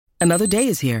Another day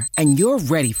is here, and you're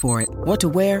ready for it. What to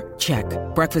wear? Check.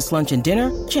 Breakfast, lunch, and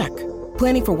dinner? Check.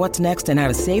 Planning for what's next and how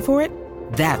to save for it?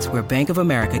 That's where Bank of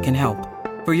America can help.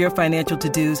 For your financial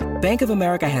to-dos, Bank of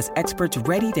America has experts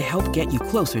ready to help get you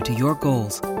closer to your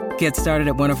goals. Get started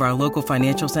at one of our local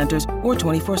financial centers or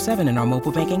 24/7 in our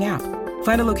mobile banking app.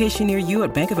 Find a location near you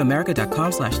at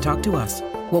bankofamerica.com/talktous.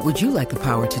 What would you like the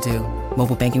power to do?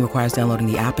 Mobile banking requires downloading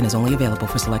the app and is only available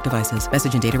for select devices.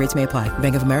 Message and data rates may apply.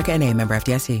 Bank of America N.A., member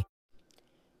FDIC.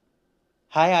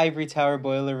 Hi, Ivory Tower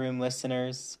Boiler Room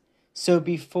listeners. So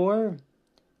before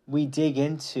we dig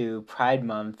into Pride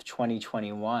Month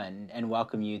 2021 and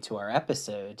welcome you to our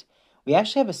episode, we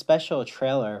actually have a special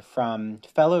trailer from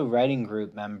fellow writing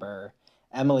group member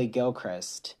Emily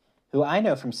Gilchrist, who I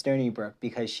know from Stony Brook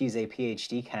because she's a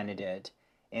PhD candidate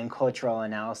in cultural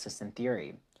analysis and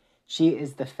theory. She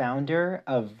is the founder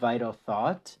of Vital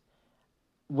Thought,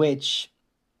 which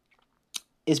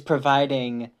is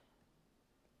providing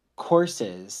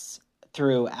courses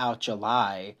throughout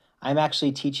July. I'm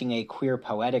actually teaching a queer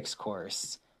poetics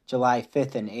course July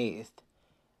 5th and 8th.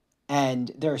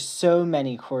 And there are so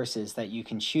many courses that you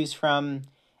can choose from,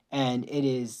 and it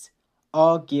is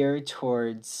all geared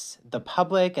towards the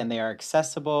public, and they are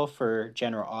accessible for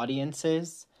general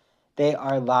audiences. They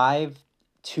are live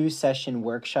 2-session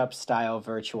workshop style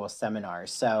virtual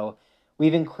seminars. So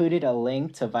we've included a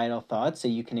link to Vital Thoughts so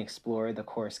you can explore the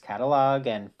course catalog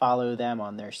and follow them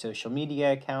on their social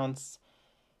media accounts.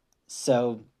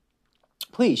 So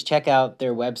please check out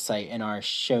their website in our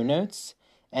show notes.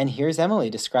 And here's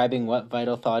Emily describing what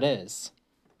Vital Thought is.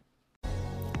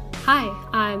 Hi,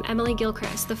 I'm Emily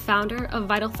Gilchrist, the founder of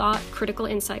Vital Thought Critical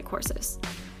Insight courses.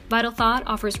 Vital Thought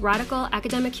offers radical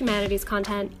academic humanities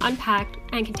content unpacked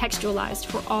and contextualized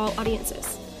for all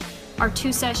audiences. Our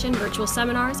 2-session virtual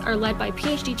seminars are led by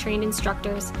PhD-trained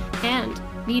instructors, and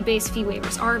need-based fee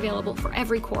waivers are available for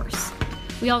every course.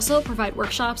 We also provide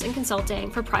workshops and consulting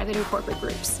for private and corporate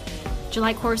groups.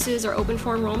 July courses are open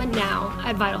for enrollment now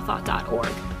at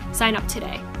vitalthought.org. Sign up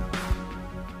today.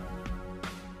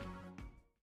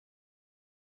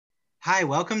 Hi,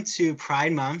 welcome to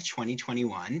Pride Month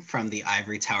 2021 from the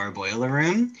Ivory Tower Boiler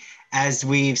Room. As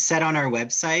we've said on our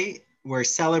website, we're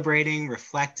celebrating,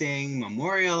 reflecting,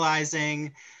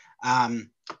 memorializing,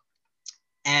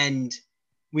 and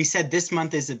we said this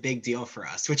month is a big deal for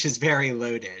us, which is very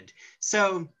loaded.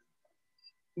 So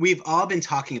we've all been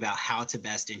talking about how to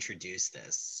best introduce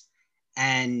this.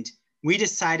 And we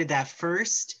decided that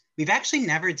first, we've actually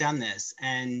never done this,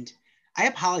 and I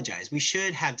apologize. We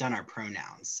should have done our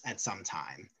pronouns at some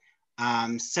time.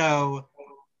 So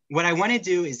what I want to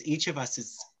do is each of us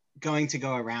is going to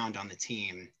go around on the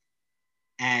team,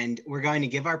 and we're going to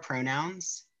give our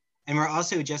pronouns, and we're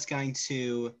also just going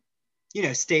to,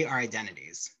 state our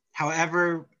identities.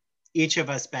 However, each of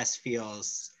us best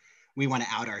feels we want to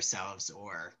out ourselves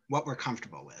or what we're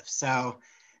comfortable with. So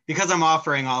because I'm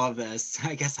offering all of this,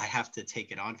 I guess I have to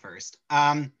take it on first.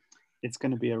 It's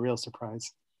going to be a real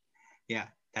surprise. Yeah,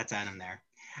 that's Adam there.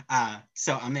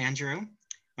 So I'm Andrew.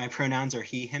 My pronouns are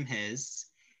he, him, his,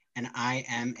 and I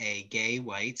am a gay,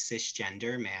 white,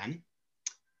 cisgender man.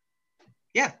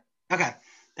 Yeah, okay.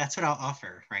 That's what I'll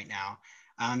offer right now.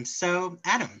 So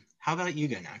Adam, how about you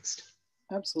go next?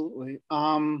 Absolutely.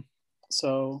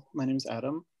 So my name is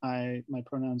Adam. My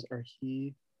pronouns are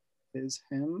he, his,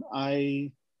 him.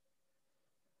 I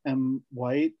am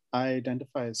white. I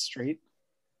identify as straight.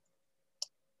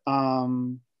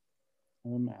 I'm a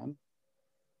man.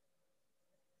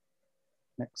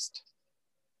 Next.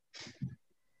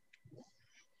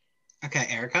 Okay,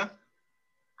 Erica.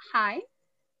 Hi,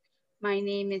 my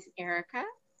name is Erica.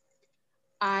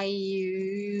 I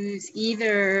use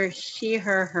either she,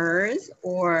 her, hers,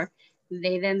 or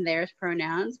they, them, theirs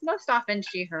pronouns. Most often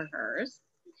she, her, hers.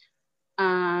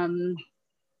 I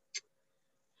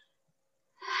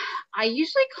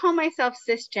usually call myself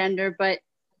cisgender, but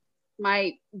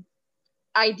my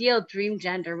ideal dream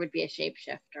gender would be a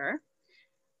shapeshifter.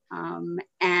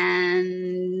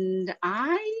 And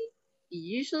I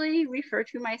usually refer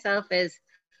to myself as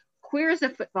queer as a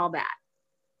football bat.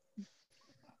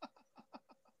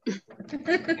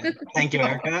 Thank you,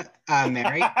 Erica.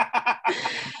 Mary?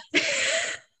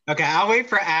 Okay, I'll wait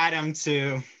for Adam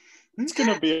to... It's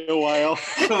going to be a while.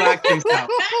 Collect himself.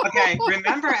 Okay,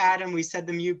 remember, Adam, we said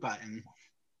the mute button.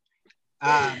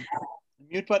 The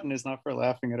mute button is not for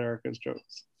laughing at Erica's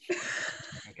jokes.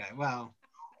 Okay, well...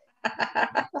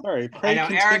 Sorry, I know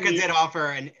Erica did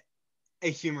offer a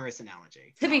humorous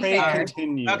analogy. To be fair.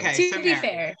 Continue. Okay, To so be Mary,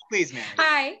 fair. please, Mary.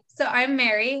 Hi, so I'm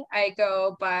Mary. I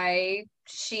go by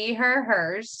she, her,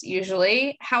 hers,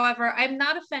 usually. However, I'm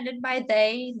not offended by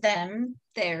they, them,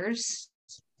 theirs.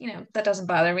 that doesn't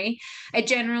bother me. I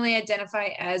generally identify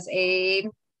as a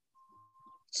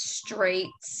straight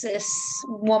cis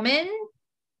woman.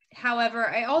 However,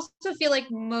 I also feel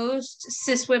like most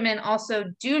cis women also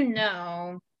do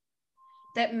know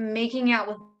that making out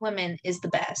with women is the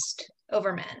best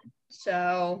over men.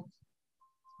 So,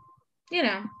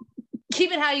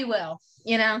 keep it how you will,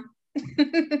 Yeah,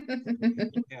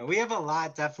 we have a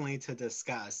lot definitely to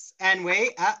discuss. And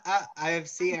wait, I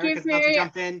see Erica's about to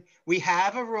jump in. We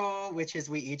have a rule, which is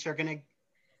we each are going to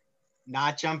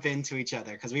not jump into each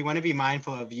other because we want to be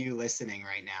mindful of you listening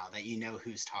right now, that you know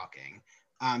who's talking.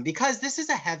 Because this is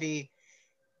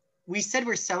we said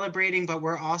we're celebrating, but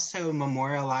we're also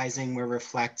memorializing, we're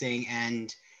reflecting,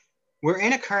 and we're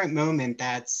in a current moment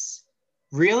that's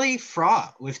really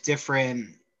fraught with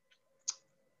different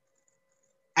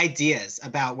ideas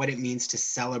about what it means to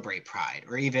celebrate Pride,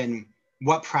 or even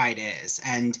what Pride is.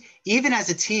 And even as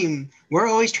a team, we're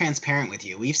always transparent with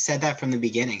you. We've said that from the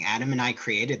beginning. Adam and I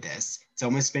created this. It's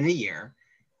almost been a year.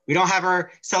 We don't have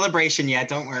our celebration yet.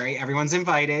 Don't worry. Everyone's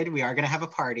invited. We are going to have a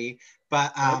party.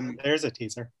 But there's a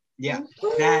teaser. Yeah,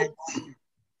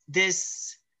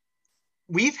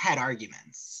 we've had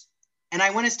arguments. And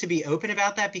I want us to be open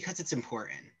about that because it's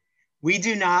important. We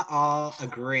do not all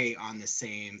agree on the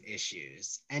same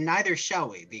issues, and neither shall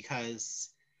we, because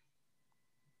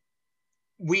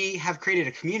we have created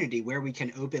a community where we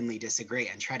can openly disagree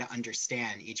and try to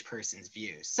understand each person's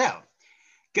views. So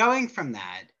going from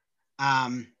that,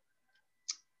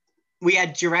 we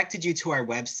had directed you to our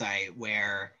website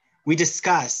where we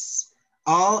discuss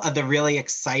all of the really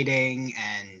exciting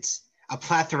and a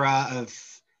plethora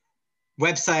of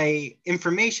website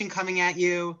information coming at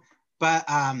you. But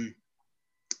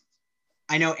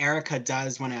I know Erica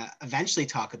does want to eventually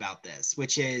talk about this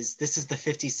is the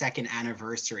 52nd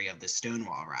anniversary of the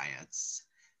Stonewall riots.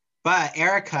 But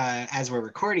Erica, as we're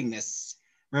recording this,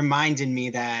 reminded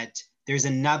me that there's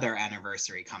another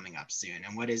anniversary coming up soon.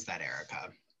 And what is that,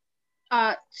 Erica?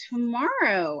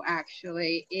 Tomorrow,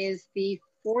 actually, is the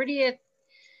 40th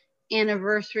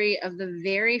anniversary of the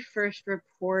very first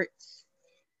reports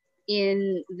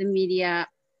in the media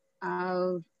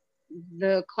of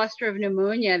the cluster of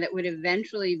pneumonia that would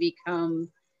eventually become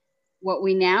what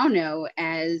we now know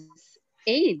as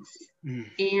AIDS.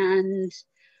 And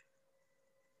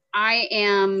I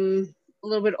am a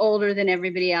little bit older than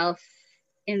everybody else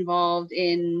involved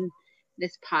in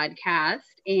this podcast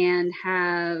and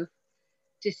have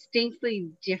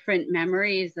distinctly different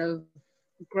memories of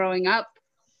growing up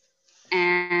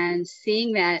and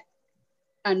seeing that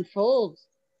unfold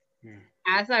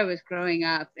as I was growing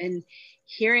up, and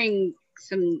hearing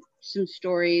some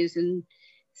stories and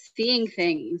seeing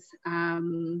things.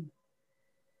 And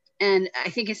I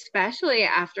think especially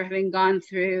after having gone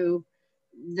through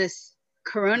this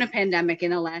Corona pandemic in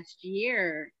the last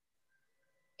year,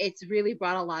 it's really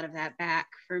brought a lot of that back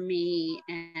for me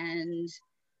and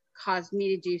caused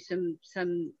me to do some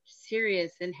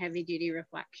serious and heavy duty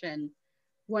reflection.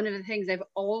 One of the things I've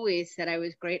always said I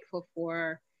was grateful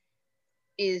for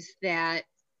is that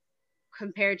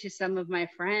compared to some of my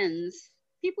friends,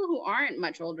 people who aren't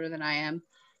much older than I am,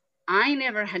 I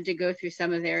never had to go through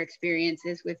some of their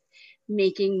experiences with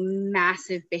making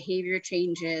massive behavior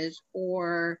changes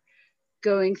or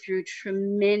going through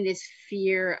tremendous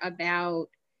fear about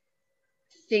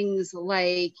things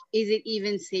like, is it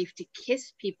even safe to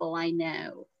kiss people I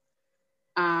know?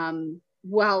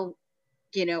 Well,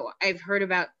 I've heard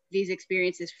about these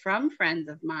experiences from friends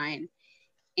of mine,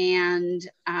 and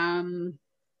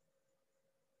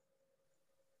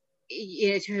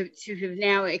to have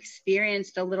now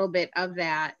experienced a little bit of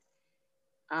that,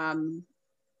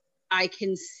 I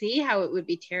can see how it would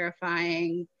be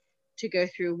terrifying to go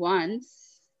through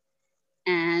once,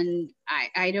 and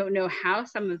I don't know how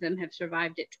some of them have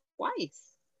survived it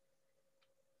twice.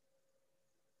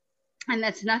 And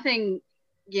that's nothing,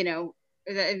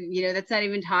 that's not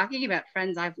even talking about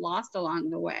friends I've lost along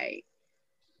the way,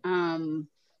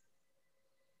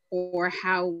 or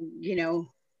how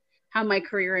my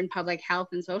career in public health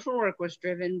and social work was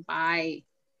driven by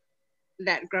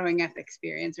that growing up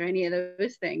experience, or any of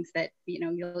those things that,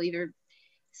 you'll either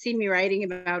see me writing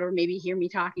about or maybe hear me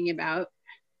talking about.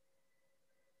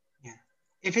 Yeah.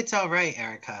 If it's all right,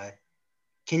 Erica,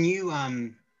 can you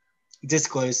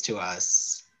disclose to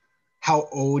us how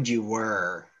old you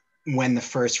were when the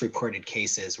first reported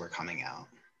cases were coming out?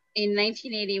 In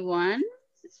 1981,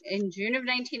 in June of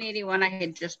 1981, I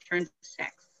had just turned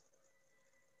 6.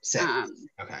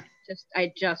 Okay.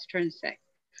 I just turned 6.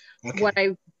 Okay. What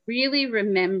I really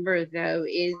remember, though,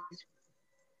 is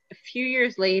a few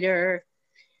years later,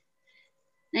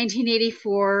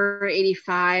 1984,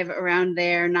 85, around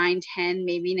there, 9, 10,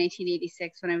 maybe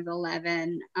 1986 when I was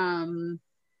 11,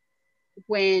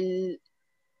 when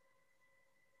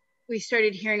we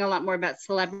started hearing a lot more about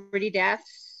celebrity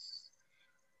deaths,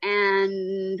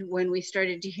 and when we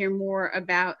started to hear more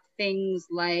about things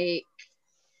like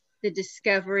the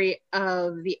discovery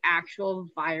of the actual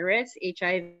virus,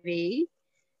 HIV,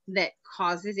 that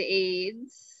causes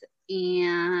AIDS,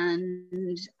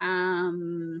 and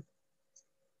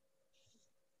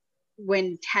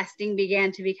when testing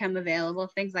began to become available,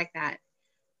 things like that.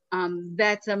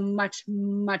 That's a much,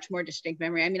 much more distinct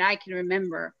memory. I mean, I can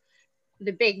remember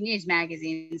the big news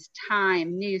magazines,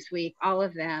 Time, Newsweek, all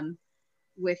of them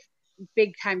with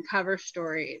big time cover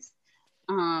stories.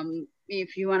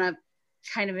 If you want a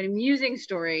kind of an amusing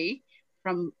story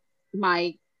from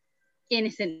my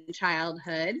innocent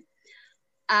childhood,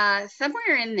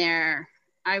 somewhere in there,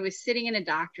 I was sitting in a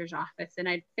doctor's office and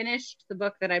I'd finished the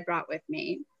book that I brought with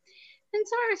me. And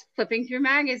so I was flipping through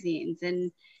magazines,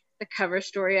 and the cover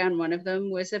story on one of them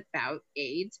was about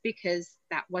AIDS, because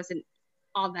that wasn't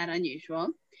all that unusual.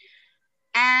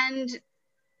 And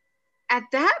at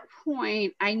that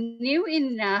point, I knew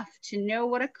enough to know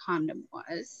what a condom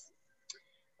was.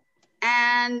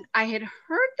 And I had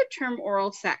heard the term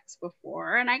oral sex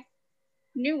before, and I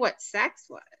knew what sex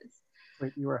was.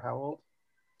 Wait, you were how old?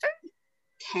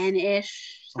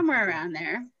 10-ish, somewhere around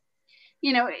there.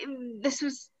 You know, this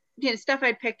was stuff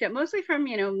I picked up mostly from,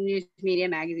 news media,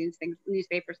 magazines, things,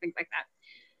 newspapers, things like that.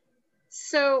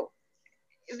 So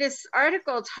this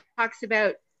article talks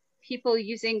about people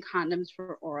using condoms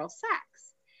for oral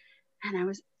sex. And I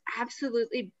was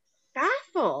absolutely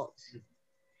baffled,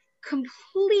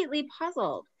 completely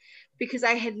puzzled, because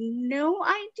I had no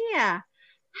idea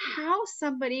how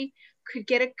somebody could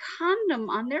get a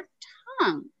condom on their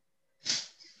tongue.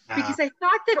 Because I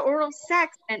thought that oral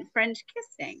sex meant French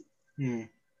kissing.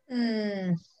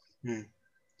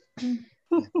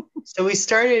 So we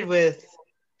started with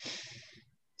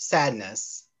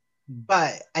sadness,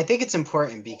 but I think it's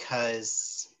important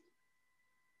because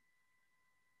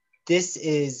this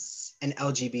is an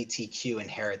LGBTQ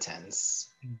inheritance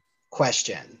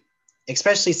question,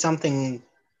 especially something,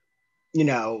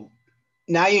 now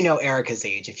you know Erica's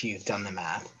age if you've done the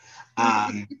math.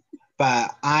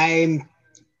 But I'm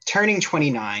turning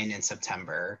 29 in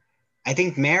September. I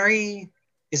think Mary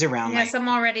is around. Yes, I'm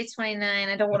already 29.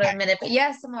 I don't want to admit it, but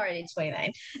yes, I'm already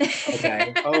 29.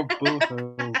 Okay. Oh,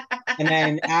 boo-hoo. And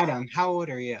then Adam, how old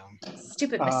are you?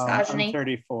 Stupid misogyny. I'm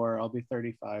 34. I'll be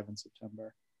 35 in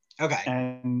September. Okay.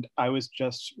 And I was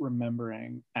just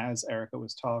remembering, as Erica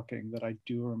was talking, that I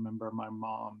do remember my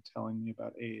mom telling me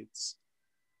about AIDS.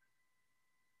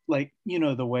 Like,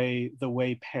 the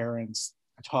way parents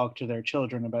talk to their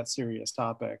children about serious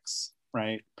topics,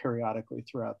 right? Periodically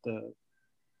throughout the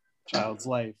child's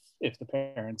life, if the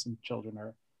parents and children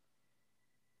are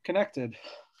connected.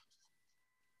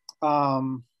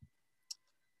 And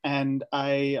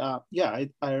I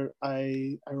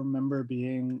remember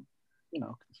being,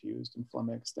 confused and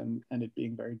flummoxed, and it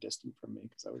being very distant from me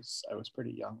because I was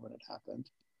pretty young when it happened.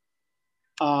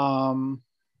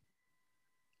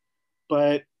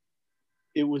 But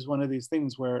it was one of these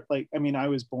things where, I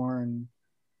was born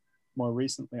more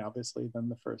recently, obviously, than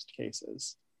the first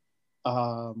cases.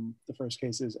 The first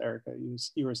cases, Erica,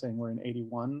 you were saying were in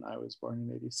 81. I was born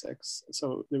in 86.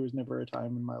 So there was never a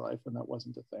time in my life when that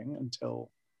wasn't a thing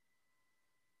until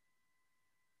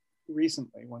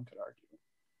recently, one could argue.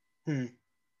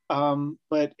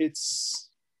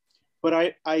 But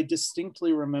I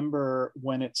distinctly remember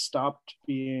when it stopped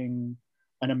being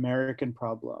an American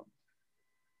problem,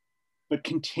 but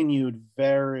continued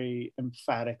very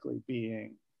emphatically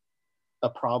being a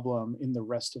problem in the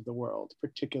rest of the world,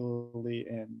 particularly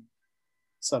in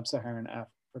sub-Saharan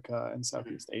Africa and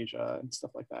Southeast Asia and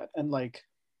stuff like that. And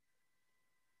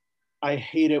I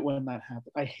hate it when that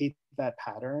happens. I hate that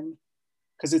pattern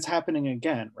because it's happening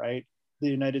again, right? The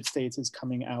United States is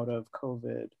coming out of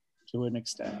COVID to an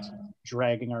extent,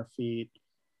 dragging our feet.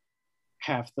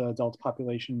 Half the adult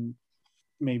population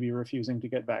maybe refusing to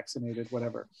get vaccinated,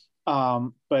 whatever.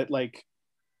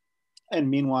 And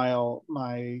meanwhile,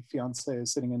 my fiance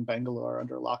is sitting in Bangalore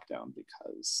under lockdown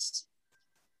because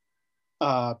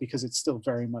it's still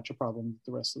very much a problem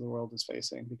the rest of the world is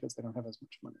facing because they don't have as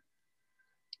much money.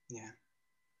 Yeah.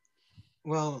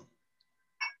 Well,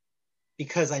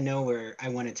 because I know where I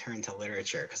want to turn to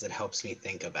literature because it helps me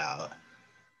think about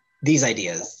these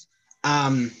ideas,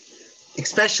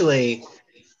 especially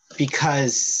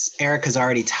because Erica's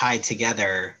already tied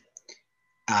together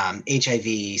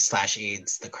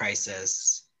HIV/AIDS, the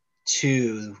crisis,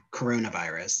 to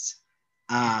coronavirus.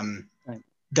 Right.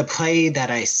 the play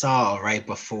that I saw right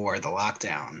before the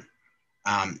lockdown,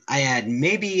 I had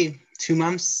maybe 2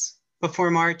 months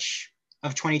before March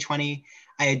of 2020,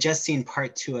 I had just seen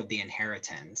part 2 of The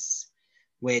Inheritance,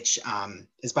 which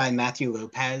is by Matthew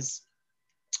Lopez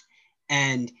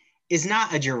and is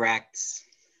not a direct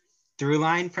through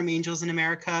line from Angels in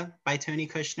America by Tony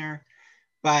Kushner,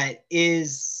 but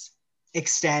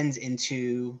extends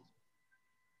into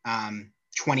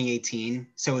 2018.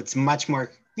 So it's much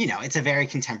more, it's a very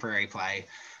contemporary play,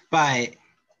 but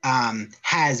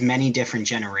has many different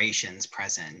generations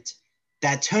present.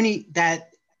 I was going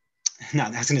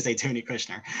to say Tony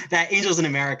Kushner, that Angels in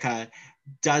America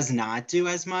does not do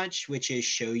as much, which is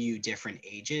show you different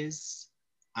ages.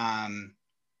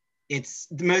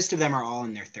 Most of them are all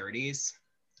in their 30s,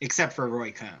 except for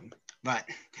Roy Cohn, but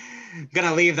I'm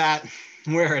gonna leave that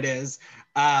where it is.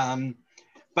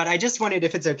 But I just wanted,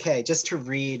 if it's okay, just to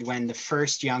read when the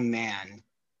first young man,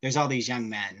 there's all these young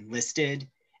men listed,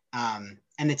 and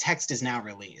the text is now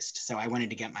released, so I wanted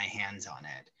to get my hands on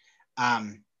it.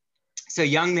 So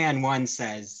young man 1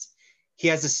 says, he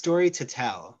has a story to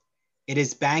tell. It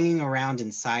is banging around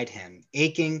inside him,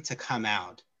 aching to come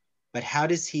out. But how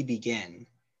does he begin?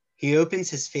 He opens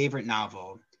his favorite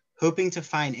novel, hoping to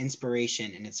find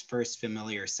inspiration in its first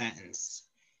familiar sentence.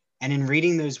 And in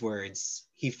reading those words,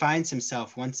 he finds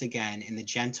himself once again in the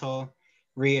gentle,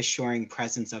 reassuring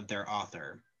presence of their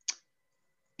author.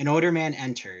 An older man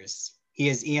enters. He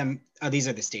is these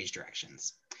are the stage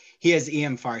directions. He is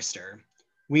E.M. Forster.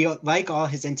 We, like all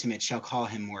his intimates, shall call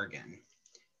him Morgan.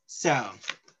 So,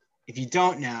 if you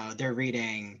don't know, they're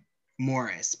reading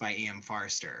Morris by E.M.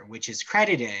 Forster, which is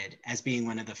credited as being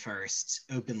one of the first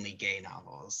openly gay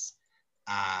novels.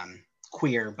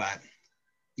 Queer, but,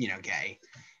 gay.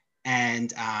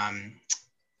 And I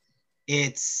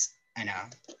know,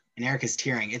 and Erica's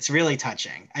tearing. It's really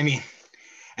touching. I mean,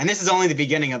 and this is only the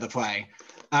beginning of the play.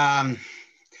 I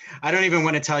don't even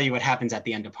want to tell you what happens at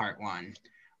the end of part 1,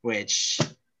 which,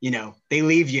 they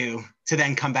leave you to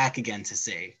then come back again to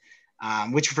see,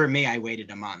 which for me, I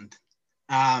waited a month.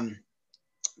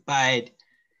 But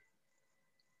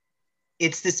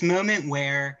it's this moment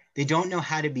where they don't know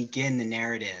how to begin the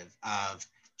narrative of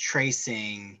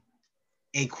tracing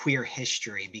a queer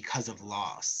history because of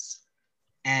loss.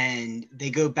 And they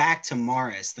go back to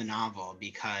Morris, the novel,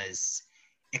 because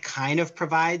it kind of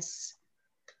provides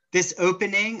this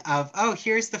opening of, oh,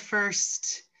 here's the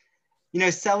first,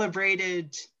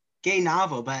 celebrated gay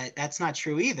novel, but that's not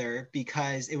true either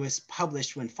because it was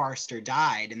published when Forster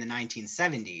died in the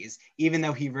 1970s, even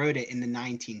though he wrote it in the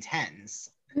 1910s.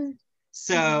 Mm-hmm.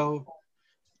 So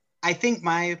I think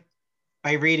by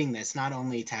reading this, not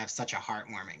only to have such a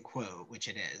heartwarming quote, which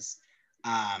it is,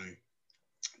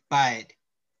 but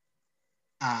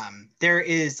there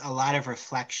is a lot of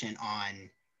reflection on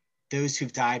those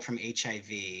who've died from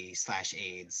HIV/AIDS,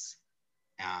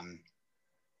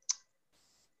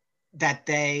 that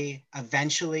they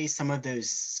eventually, some of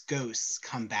those ghosts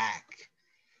come back.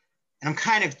 And I'm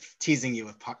kind of teasing you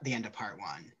with the end of part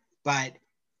 1, but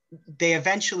they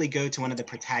eventually go to one of the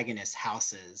protagonist's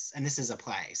houses, and this is a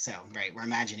play, so, right, we're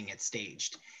imagining it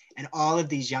staged. And all of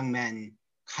these young men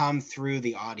come through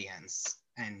the audience,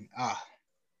 and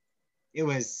it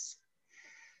was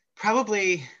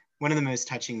probably one of the most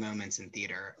touching moments in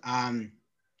theater.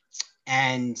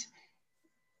 And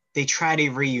they try to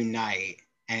reunite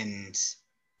and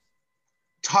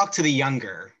talk to the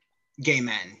younger gay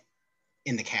men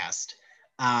in the cast.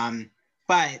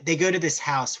 But they go to this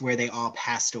house where they all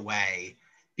passed away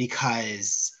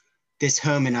because this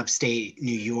home in upstate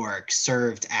New York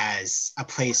served as a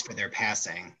place for their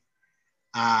passing.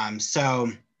 So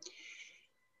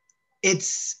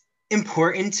it's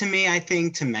important to me, I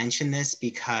think, to mention this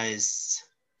because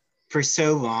for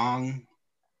so long,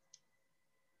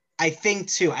 I think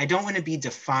too, I don't want to be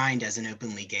defined as an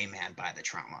openly gay man by the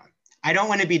trauma. I don't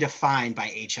want to be defined by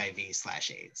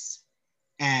HIV/AIDS.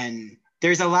 And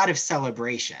there's a lot of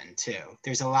celebration too.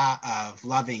 There's a lot of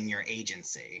loving your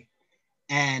agency.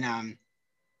 And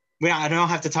I don't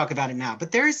have to talk about it now,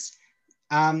 but there's,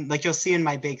 like you'll see in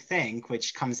my big thing,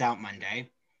 which comes out Monday,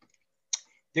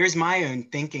 there's my own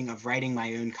thinking of writing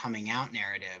my own coming out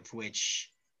narrative, which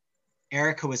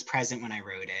Erica was present when I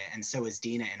wrote it, and so was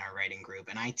Dina in our writing group.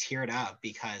 And I teared up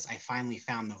because I finally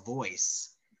found the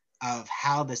voice of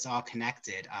how this all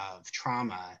connected, of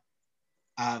trauma,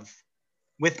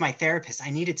 with my therapist. I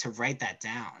needed to write that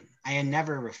down. I had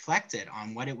never reflected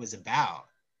on what it was about,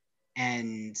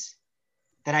 and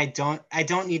that I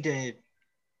don't need to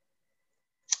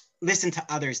listen to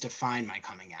others define my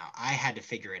coming out. I had to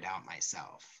figure it out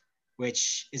myself,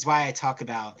 which is why I talk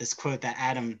about this quote that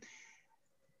Adam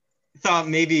thought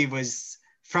maybe was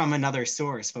from another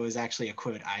source, but was actually a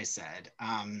quote I said.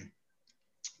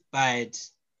 But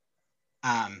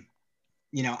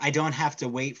you know, I don't have to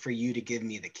wait for you to give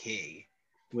me the key,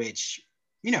 which,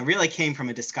 you know, really came from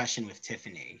a discussion with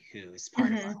Tiffany, who's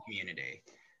part of our community.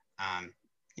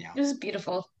 You know, it was a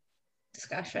beautiful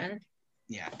discussion.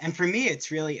 Yeah, and for me,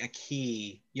 it's really a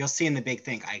key. You'll see in the big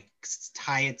thing, I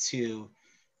tie it to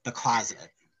the closet,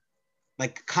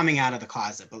 like coming out of the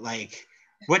closet, but like,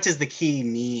 what does the key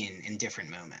mean in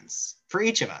different moments for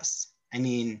each of us? I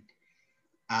mean,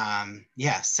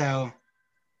 yeah, so,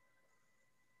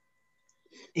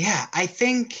 yeah, I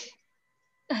think,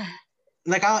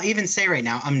 like, I'll even say right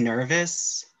now, I'm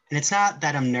nervous. And it's not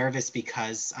that I'm nervous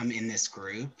because I'm in this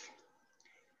group.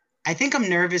 I think I'm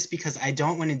nervous because I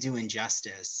don't want to do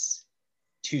injustice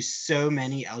to so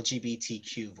many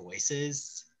LGBTQ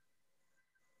voices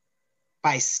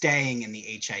by staying in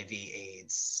the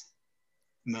HIV/AIDS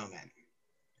moment,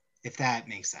 if that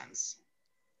makes sense.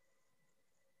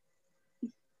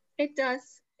 It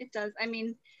does. It does. I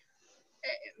mean,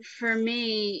 for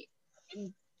me,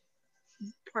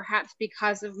 perhaps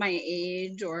because of my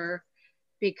age or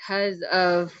because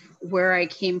of where I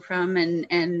came from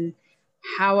and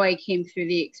how I came through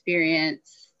the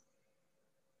experience,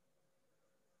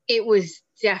 it was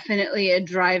definitely a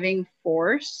driving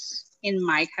force in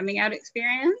my coming out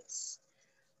experience.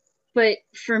 But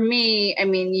for me, I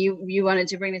mean, you wanted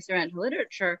to bring this around to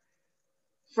literature.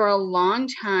 For a long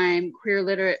time, queer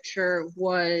literature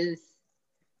was,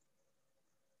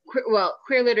 well,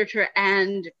 queer literature,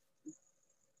 and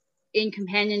in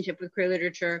companionship with queer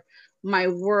literature, my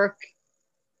work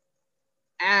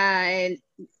in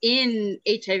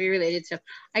HIV related stuff,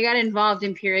 I got involved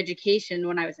in peer education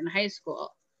when I was in high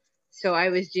school. So I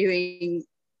was doing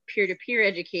peer-to-peer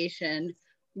education,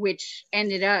 which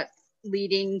ended up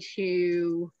leading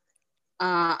to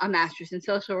a master's in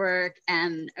social work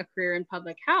and a career in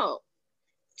public health,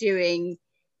 doing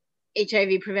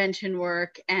HIV prevention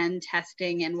work and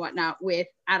testing and whatnot with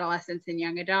adolescents and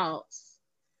young adults.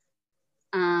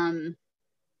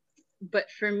 But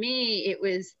for me, it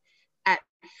was at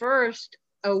first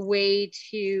a way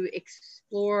to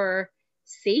explore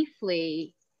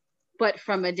safely, but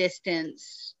from a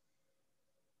distance,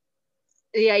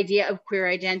 the idea of queer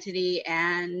identity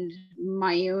and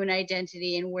my own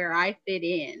identity and where I fit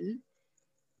in.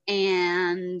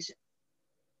 And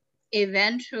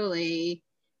eventually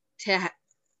to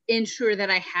ensure that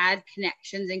I had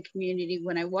connections and community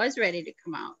when I was ready to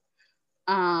come out.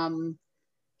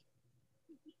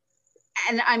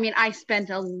 And I mean, I spent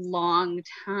a long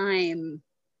time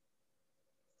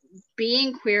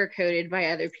being queer coded by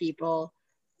other people,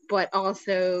 but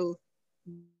also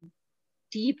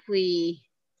deeply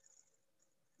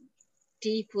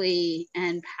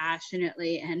and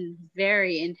passionately and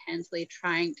very intensely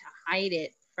trying to hide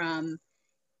it from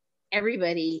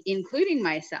everybody, including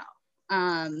myself.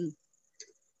 And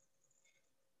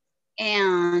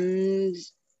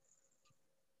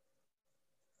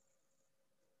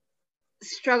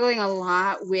struggling a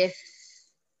lot with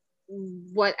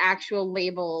what actual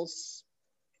labels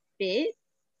fit.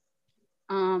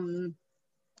 I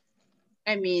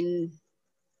mean,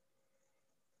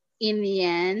 in the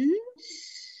end,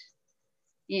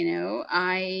 you know,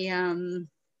 I'm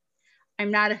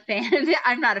not a fan of it.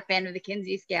 I'm not a fan of the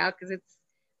Kinsey scale because it's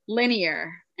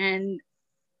linear. And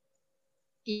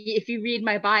if you read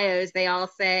my bios, they all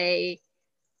say,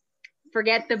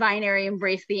 forget the binary,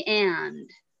 embrace the and.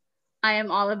 I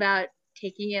am all about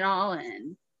taking it all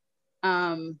in.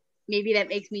 Maybe that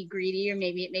makes me greedy, or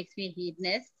maybe it makes me a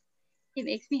hedonist. It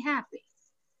makes me happy.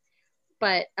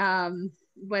 But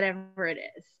whatever it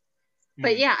is.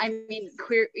 But yeah, I mean,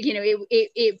 queer, you know,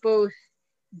 it both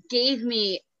gave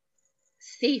me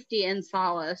safety and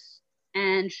solace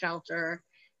and shelter,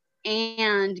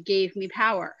 and gave me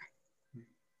power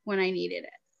when I needed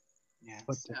it. Yeah.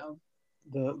 But So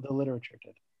the literature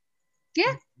did.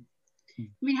 yeah, I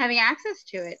mean, having access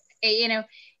to it, you know,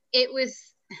 it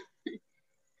was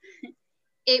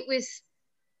it was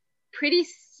pretty,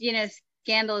 you know,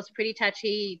 scandalous, pretty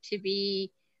touchy to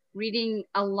be reading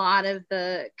a lot of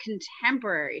the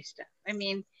contemporary stuff. I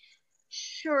mean,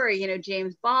 sure, you know,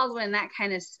 James Baldwin, that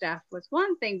kind of stuff was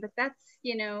one thing, but that's,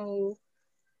 you know,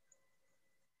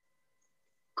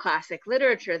 classic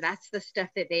literature. That's the stuff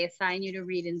that they assign you to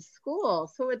read in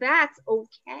school. So that's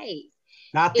okay.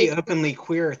 Not the openly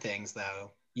queer things,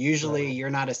 though. Usually you're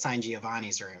not assigned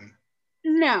Giovanni's room.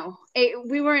 No,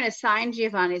 we weren't assigned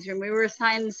Giovanni's room. We were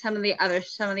assigned some of the other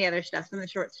stuff, some of the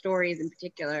short stories in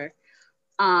particular.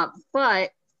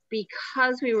 But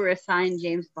because we were assigned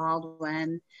James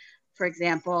Baldwin, for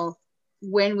example,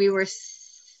 when we were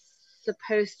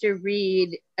supposed to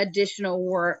read additional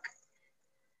work.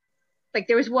 Like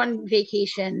there was one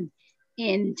vacation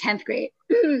in 10th grade,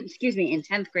 excuse me, in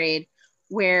 10th grade,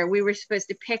 where we were supposed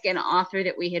to pick an author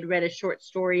that we had read a short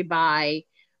story by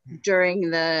during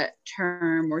the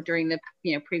term or during the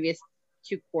previous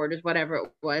 2 quarters, whatever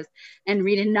it was, and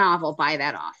read a novel by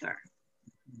that author.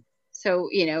 So,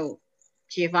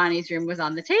 Giovanni's Room was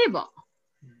on the table.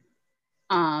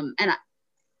 And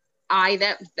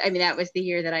that was the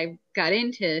year that I got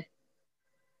into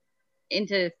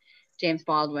James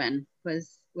Baldwin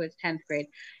was 10th grade.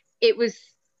 It was,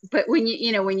 but when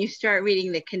you start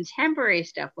reading the contemporary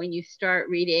stuff, when you start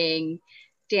reading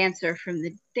Dancer from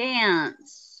the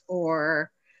Dance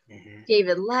or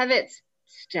David Levitt's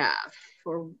stuff,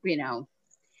 or,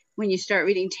 when you start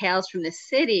reading Tales from the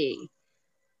City,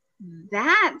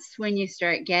 that's when you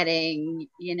start getting,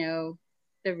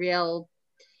 the real,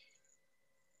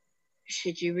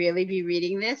 should you really be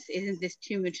reading this? Isn't this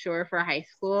too mature for high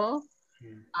school?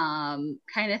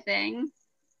 Kind of thing.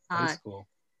 High school.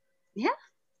 Yeah.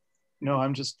 No,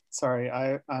 I'm just sorry.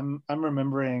 I'm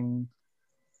remembering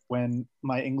when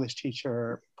my English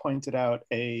teacher pointed out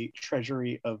a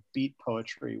treasury of beat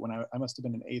poetry when I must have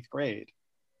been in 8th grade.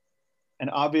 And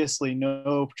obviously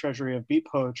no treasury of beat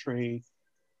poetry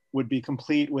would be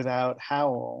complete without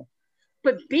Howl.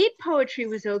 But beat poetry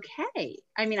was okay.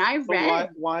 I mean, I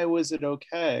read. Why was it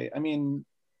okay? I mean,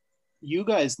 you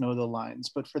guys know the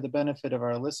lines, but for the benefit of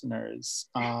our listeners,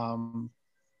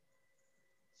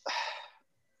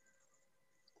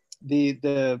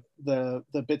 the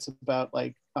bits about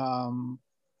like I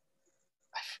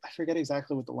forget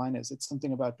exactly what the line is. It's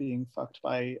something about being fucked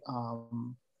by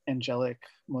angelic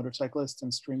motorcyclists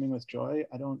and streaming with joy.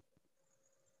 I don't.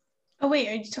 Oh wait,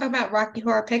 are you talking about Rocky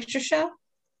Horror Picture Show?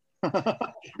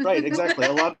 Right, exactly.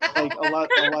 A lot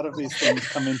of these things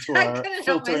come into our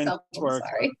filter into our.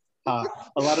 A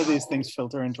lot of these things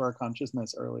filter into our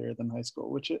consciousness earlier than high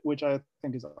school, which I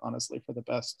think is honestly for the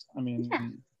best. I mean,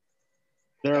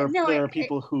 there are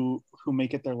people who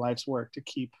make it their life's work to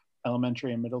keep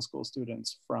elementary and middle school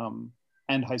students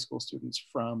and high school students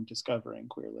from discovering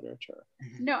queer literature.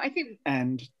 No, I think.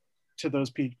 And to those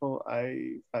people,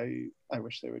 I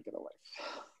wish they would get a life.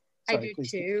 Sorry, I do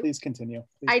too. Please continue.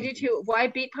 I do too. Why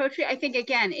beat poetry? I think,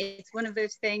 again, it's one of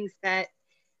those things that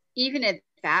even at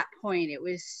that point, it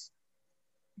was,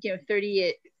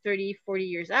 30, 40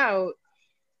 years out,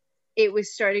 it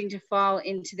was starting to fall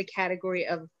into the category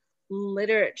of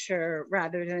literature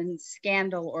rather than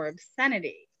scandal or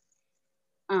obscenity,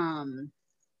 kind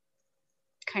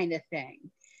of thing.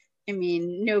 I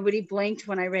mean, nobody blinked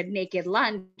when I read Naked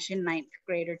Lunch in 9th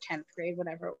grade or 10th grade,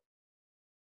 whatever.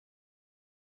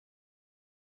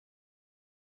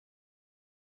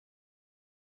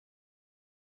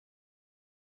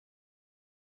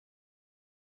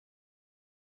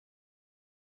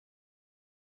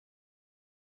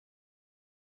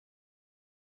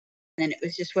 And it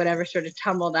was just whatever sort of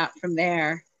tumbled out from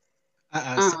there.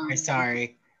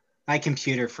 Sorry. My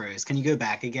computer froze. Can you go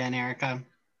back again, Erica?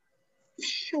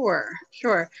 Sure.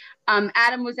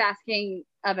 Adam was asking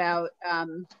about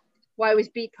why was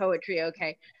beat poetry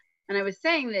okay? And I was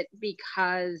saying that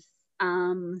because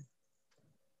at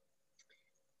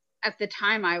the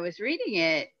time I was reading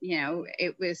it,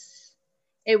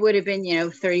 it would have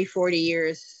been, 30, 40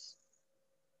 years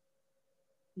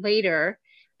later,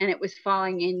 and it was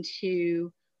falling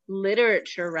into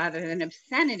literature rather than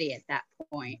obscenity at that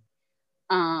point.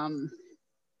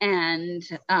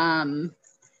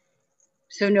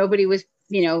 So nobody was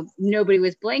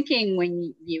blinking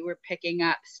when you were picking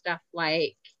up stuff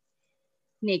like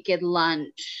Naked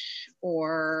Lunch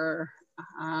or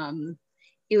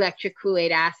Electric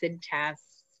Kool-Aid Acid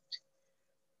Test,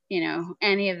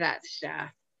 any of that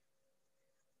stuff.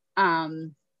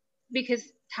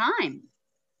 Because time.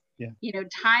 Yeah.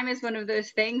 Time is one of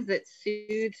those things that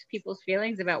soothes people's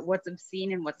feelings about what's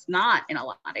obscene and what's not in a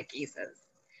lot of cases.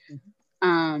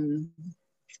 Mm-hmm.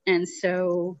 And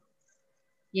so,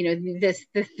 this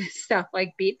stuff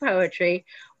like beat poetry,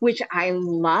 which I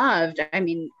loved, I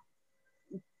mean,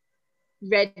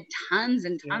 read tons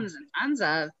and tons and tons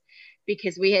of,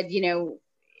 because we had,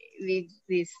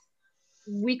 these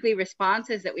weekly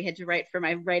responses that we had to write for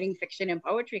my writing fiction and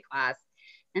poetry class.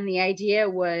 And the idea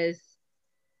was,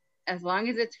 as long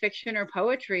as it's fiction or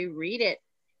poetry, read it.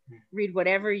 Read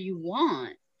whatever you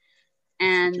want.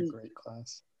 And such a great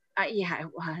class. Yeah,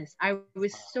 it was. I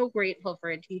was so grateful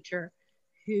for a teacher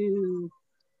who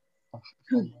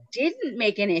didn't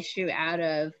make an issue out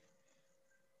of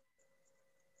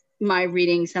my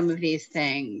reading some of these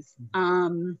things.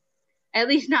 At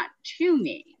least not to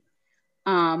me.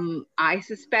 I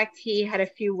suspect he had a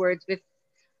few words with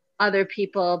other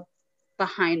people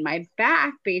behind my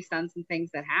back based on some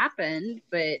things that happened.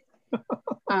 But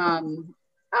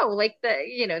like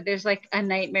there's like a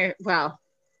nightmare. Well,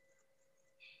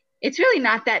 it's really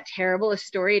not that terrible a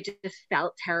story. It just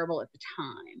felt terrible at the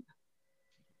time,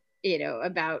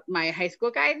 about my high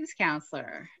school guidance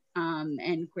counselor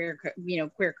and queer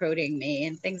coding me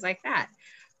and things like that.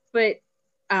 But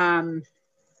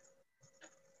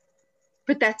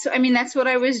that's what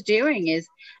I was doing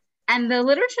and the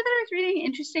literature that I was reading,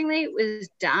 interestingly, was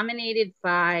dominated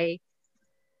by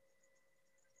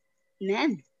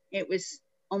men. It was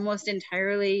almost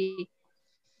entirely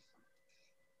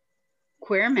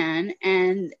queer men,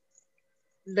 and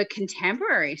the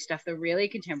contemporary stuff, the really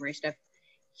contemporary stuff,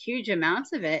 huge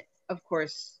amounts of it, of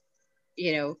course,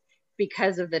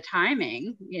 because of the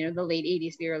timing, the late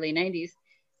 80s, the early 90s,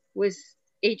 was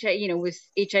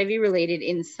HIV related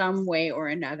in some way or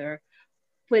another,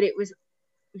 but it was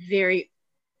very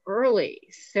early.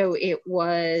 So it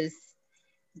was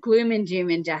gloom and doom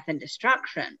and death and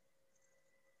destruction.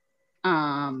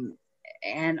 And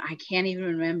I can't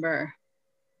remember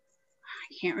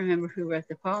who wrote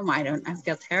the poem. I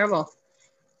feel terrible.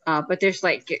 But there's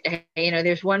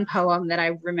there's one poem that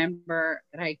I remember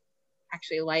that I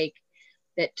actually like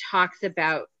that talks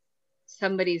about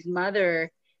somebody's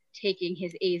mother taking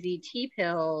his AZT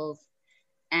pills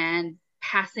and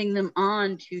passing them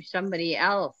on to somebody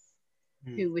else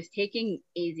who was taking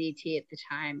AZT at the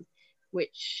time,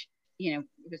 which,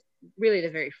 was really the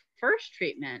very first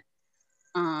treatment.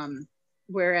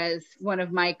 Whereas one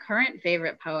of my current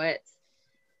favorite poets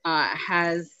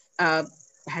has a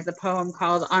poem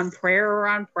called On Prayer or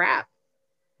on Prep.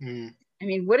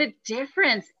 What a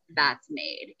difference that's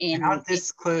made. And I'll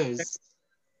disclose,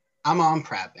 I'm on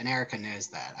PrEP, and Erica knows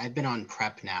that. I've been on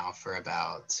PrEP now for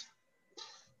about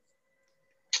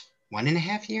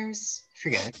 1.5 years. I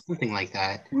forget, something like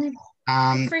that.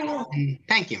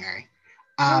 Thank you, Mary.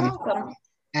 You're welcome.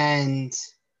 And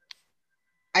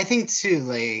I think too,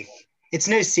 like, it's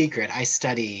no secret I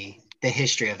study the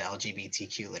history of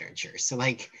LGBTQ literature. So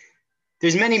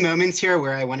there's many moments here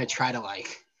where I want to try to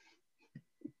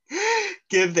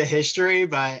give the history,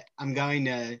 but I'm going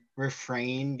to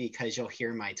refrain because you'll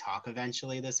hear my talk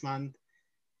eventually this month,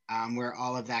 where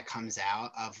all of that comes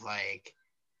out of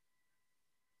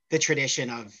the tradition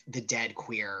of the dead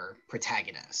queer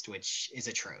protagonist, which is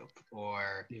a trope,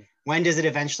 or when does it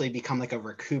eventually become a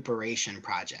recuperation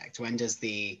project? When does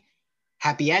the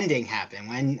happy ending happen?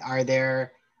 When are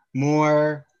there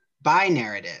more bi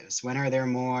narratives? When are there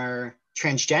more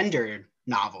transgender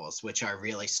novels, which are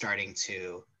really starting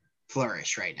to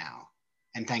flourish right now?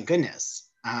 And thank goodness.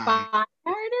 Bi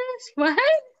narratives?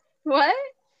 What?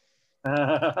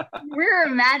 We're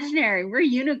imaginary. We're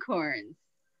unicorns.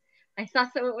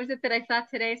 What was it that I saw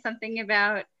today? Something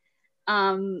about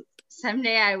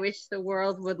someday I wish the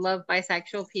world would love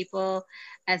bisexual people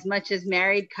as much as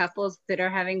married couples that are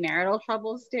having marital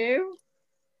troubles do,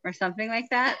 or something like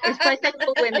that. It's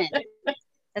bisexual women.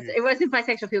 It wasn't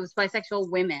bisexual people, it's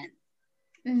bisexual women.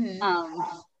 Mm-hmm.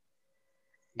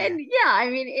 And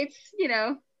it's,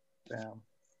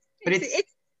 but it's a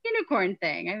unicorn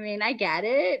thing. I get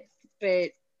it,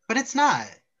 but it's not.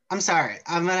 I'm sorry.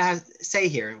 I'm going to say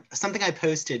here, something I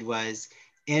posted was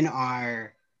in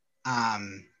our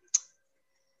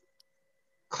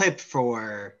clip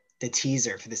for the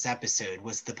teaser for this episode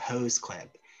was the Pose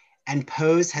clip. And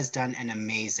Pose has done an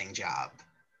amazing job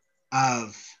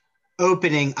of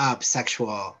opening up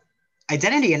sexual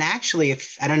identity. And actually,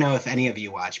 I don't know if any of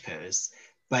you watch Pose,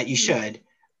 but you should.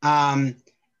 And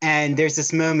there's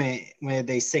this moment where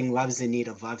they sing Love's in Need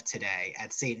of Love Today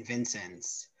at St.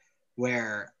 Vincent's,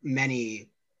 where many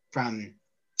from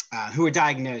who were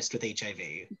diagnosed with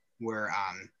HIV were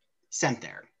sent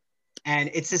there. And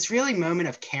it's this really moment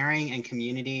of caring and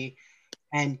community.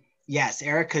 And yes,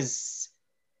 Erica's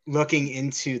looking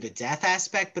into the death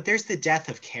aspect, but there's the death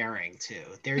of caring too.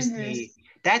 There's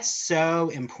that's so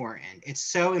important. It's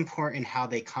so important how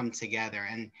they come together.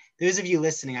 And those of you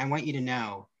listening, I want you to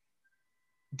know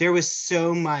there was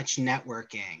so much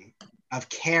networking of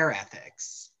care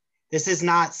ethics. This is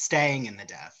not staying in the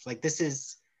death. This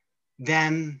is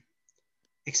them,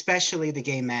 especially the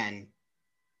gay men,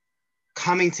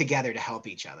 coming together to help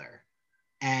each other.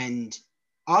 And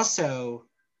also,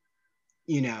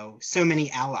 so many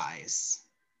allies,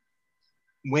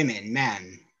 women,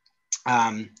 men,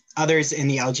 others in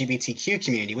the LGBTQ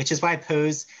community, which is why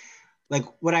Pose,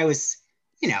 what I was,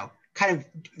 kind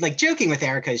of joking with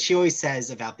Erica, she always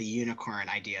says about the unicorn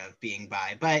idea of being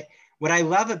bi. But what I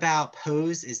love about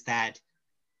Pose is that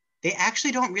they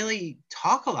actually don't really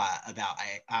talk a lot about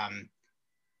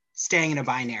staying in a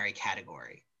binary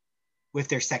category. with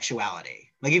their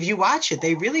sexuality. Like if you watch it,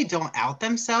 they really don't out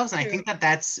themselves. And I think that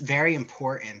that's very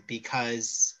important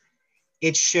because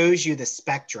it shows you the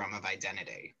spectrum of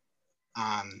identity.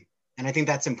 And I think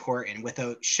that's important with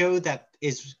a show that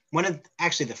is one of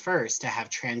actually the first to have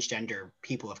transgender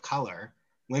people of color,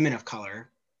 women of color,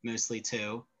 mostly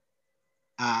too,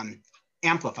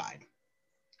 amplified.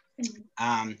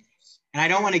 And I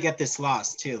don't want to get this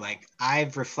lost too. Like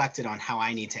I've reflected on how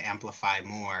I need to amplify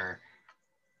more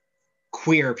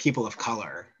queer people of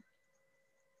color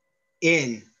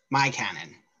in my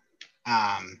canon.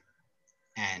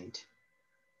 And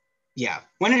yeah,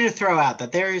 wanted to throw out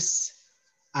that there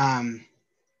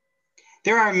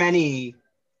are many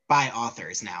bi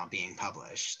authors now being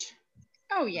published.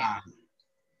 Oh yeah.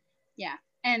 Yeah.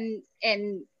 And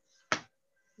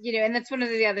you know, and that's one of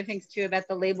the other things too about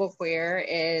the label queer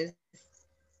is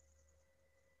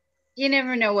you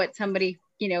never know what somebody,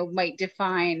 you know, might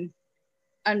define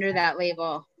under that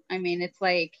label. I mean, it's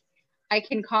like I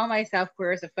can call myself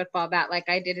queer as a football bat like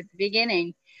I did at the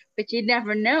beginning, but you'd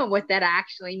never know what that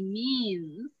actually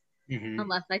means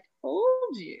unless I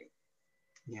told you.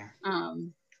 Yeah.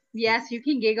 Yes, you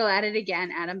can giggle at it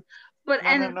again, Adam. But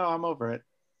no, I'm over it.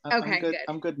 Okay, I'm good. good.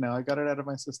 I'm good now. I got it out of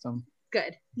my system.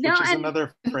 Good. Which is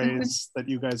another phrase that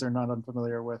you guys are not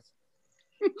unfamiliar with.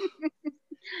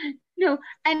 No,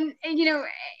 and you know,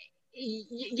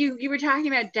 you were talking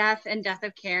about death and death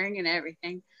of caring and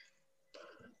everything.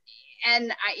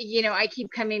 And I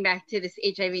keep coming back to this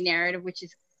HIV narrative, which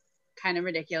is kind of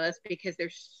ridiculous because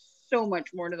there's so much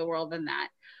more to the world than that.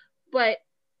 But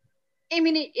I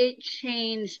mean, it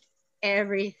changed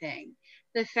everything.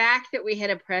 The fact that we had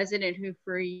a president who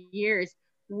for years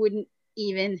wouldn't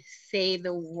even say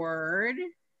the word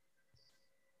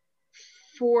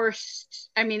forced,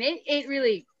 I mean, it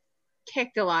really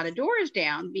kicked a lot of doors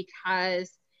down because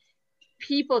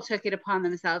people took it upon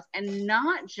themselves, and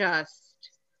not just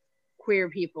queer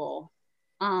people,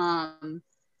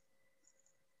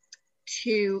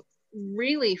 to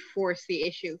really force the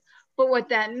issue. But what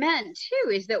that meant too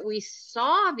is that we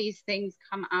saw these things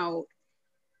come out,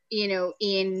 you know,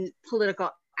 in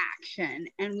political action,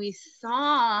 and we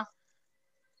saw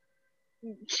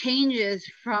changes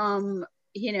from,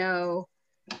 you know,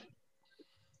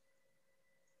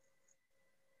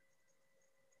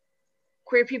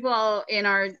 queer people in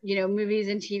our, you know, movies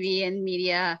and TV and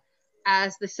media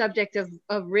as the subject of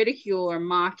ridicule or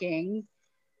mocking,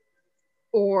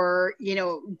 or, you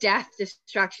know, death,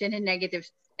 destruction, and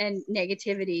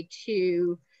negativity,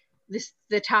 to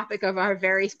the topic of our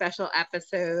very special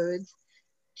episodes,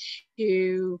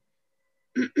 to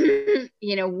you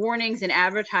know, warnings and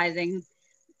advertising,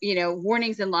 you know,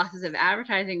 warnings and losses of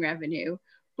advertising revenue.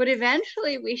 But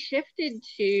eventually we shifted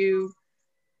to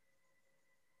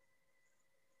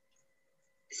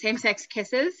same-sex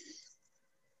kisses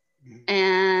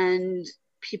and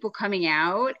people coming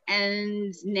out,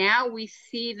 and now we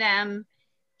see them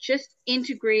just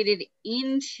integrated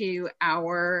into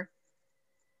our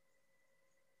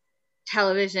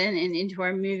television and into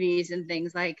our movies and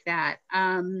things like that.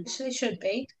 Actually should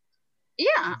be.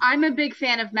 Yeah, I'm a big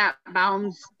fan of Matt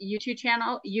Baum's YouTube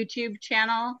channel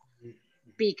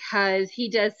because he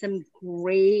does some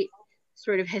great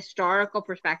sort of historical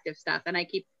perspective stuff, and I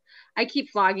keep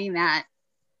flogging that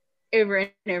over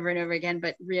and over and over again.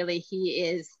 But really,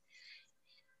 he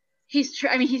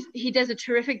does a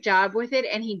terrific job with it,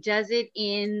 and he does it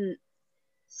in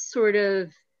sort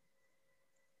of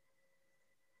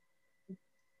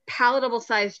palatable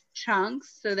sized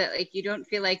chunks so that like you don't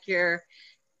feel like you're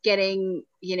getting,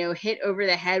 you know, hit over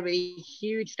the head with a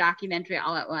huge documentary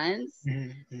all at once.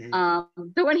 The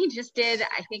one he just did,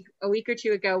 I think a week or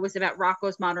two ago, was about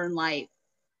Rocco's Modern Life,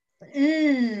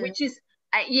 which is,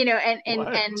 you know,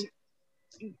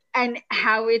 and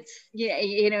how it's,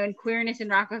 you know, and queerness in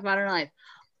Rocco's Modern Life.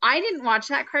 I didn't watch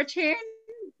that cartoon.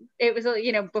 It was,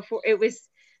 you know, before it was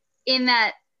in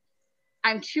that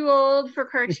I'm too old for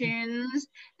cartoons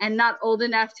and not old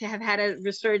enough to have had a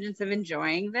resurgence of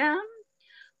enjoying them.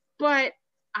 But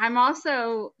I'm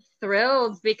also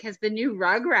thrilled because the new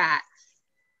Rugrats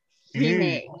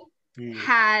remake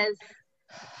has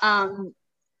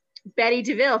Betty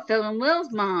DeVille, Phil and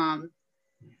Lil's mom,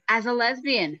 as a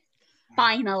lesbian.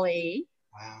 Finally.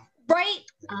 Wow. Right?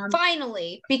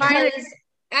 Finally. Because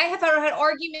I have had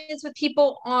arguments with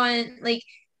people on, like,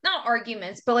 not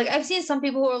arguments, but like I've seen some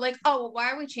people who are like, oh, well,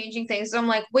 why are we changing things? So I'm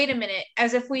like, wait a minute,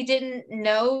 as if we didn't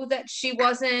know that she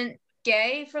wasn't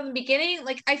gay from the beginning.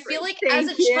 Like, I feel like as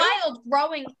a child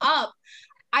growing up,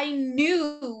 I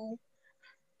knew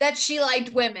that she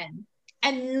liked women.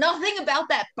 And nothing about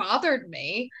that bothered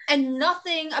me. And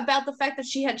nothing about the fact that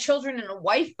she had children and a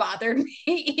wife bothered me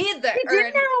either. She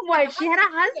didn't have a wife. She had a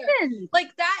husband.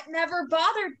 Like, that never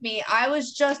bothered me. I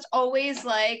was just always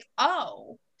like,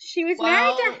 oh. She was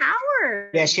married to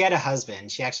Howard. Yeah, she had a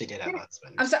husband. She actually did have a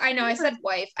husband. I'm sorry. I know I said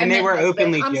wife. And they were husband.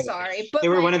 openly I'm Jewish. sorry. But they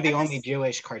were one of the only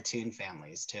Jewish cartoon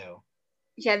families, too.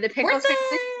 Yeah, the Pickles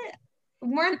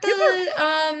weren't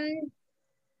the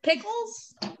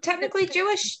Pickles technically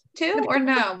Jewish too, or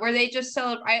no? Were they just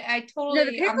I totally. No,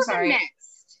 the Pickles I'm sorry. are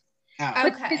mixed. Oh.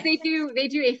 Okay. Because they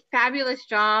do a fabulous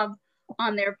job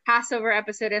on their Passover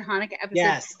episode and Hanukkah episode.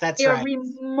 Yes, that's they right. They are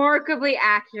remarkably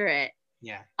accurate.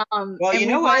 Yeah. Well, you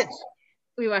know what?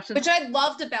 We watched them. Which I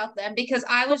loved about them, because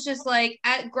I was just like,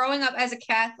 growing up as a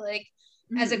Catholic,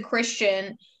 as a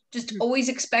Christian, just always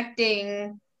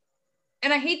expecting,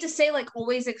 and I hate to say like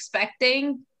always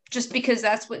expecting, just because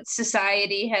that's what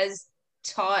society has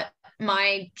taught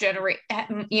my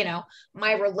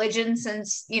my religion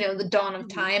since, the dawn of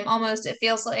time. Almost, it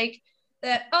feels like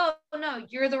that, oh no,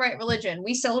 you're the right religion,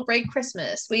 we celebrate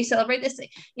Christmas, we celebrate this thing.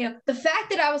 The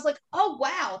fact that I was like, oh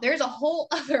wow, there's a whole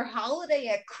other holiday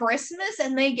at Christmas,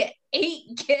 and they get they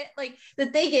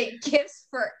get gifts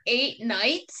for 8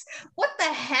 nights. What the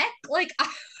heck? Like, I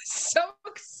was so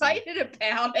excited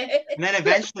about it. And then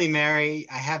eventually, Mary,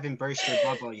 I haven't burst your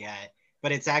bubble yet,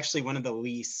 but it's actually one of the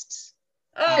least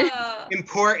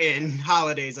important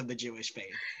holidays of the Jewish faith.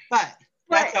 But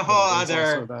that's a whole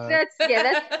other. We'll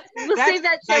save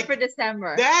that shit for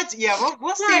December.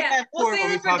 We'll save that for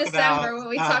when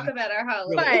we talk about our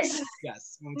holidays.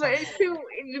 Yes. But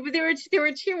there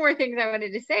were 2 more things I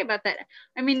wanted to say about that.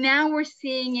 I mean, now we're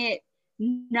seeing it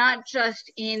not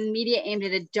just in media aimed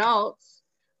at adults,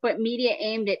 but media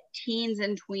aimed at teens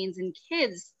and tweens and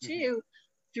kids too,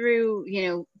 through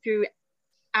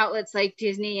outlets like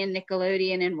Disney and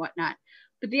Nickelodeon and whatnot.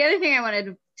 But the other thing I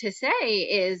wanted to say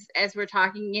is, as we're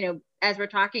talking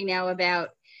now about,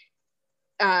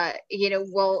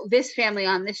 this family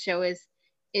on this show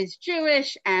is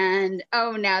Jewish, and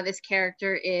now this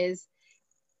character is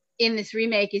in this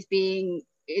remake is being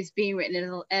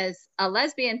written as a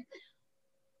lesbian.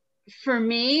 For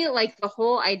me, like, the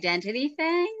whole identity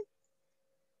thing,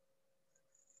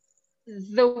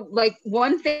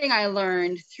 one thing I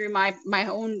learned through my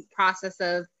own process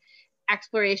of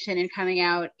exploration and coming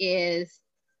out is,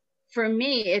 for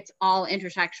me, it's all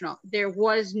intersectional. There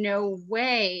was no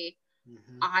way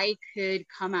I could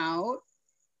come out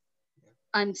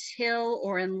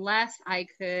unless I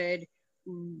could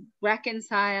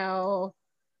reconcile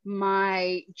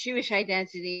my Jewish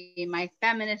identity, my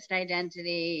feminist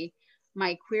identity,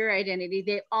 my queer identity.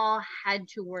 They all had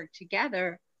to work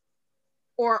together,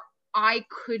 or I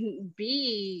couldn't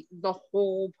be the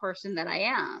whole person that I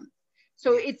am.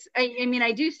 So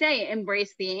I do say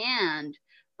embrace the and,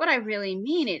 but I really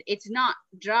mean it. It's not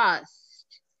just,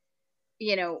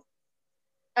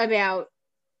 about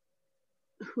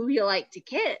who you like to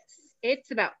kiss. It's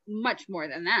about much more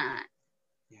than that.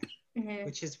 Yeah.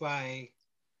 Which is why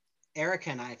Erica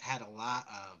and I have had a lot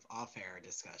of off-air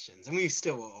discussions, and we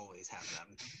still will always have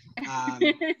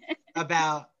them,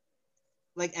 about,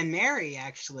 and Mary,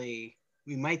 actually,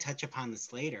 we might touch upon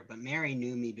this later, but Mary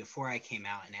knew me before I came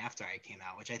out and after I came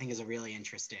out, which I think is a really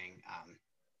interesting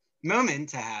moment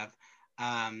to have.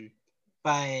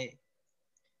 But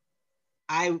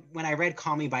when I read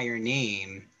Call Me By Your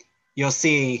Name, you'll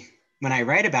see when I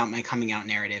write about my coming out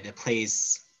narrative, it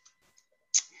plays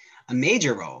a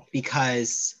major role,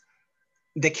 because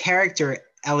the character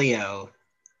Elio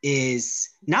is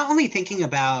not only thinking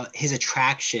about his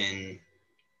attraction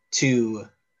to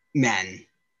men,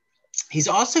 he's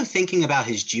also thinking about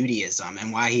his Judaism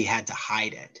and why he had to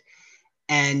hide it.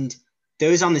 And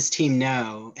those on this team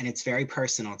know, and it's very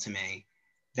personal to me,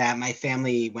 that my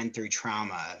family went through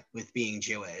trauma with being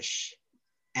Jewish.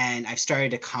 And I've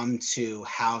started to come to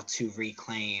how to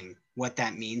reclaim what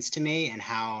that means to me, and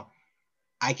how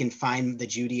I can find the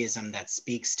Judaism that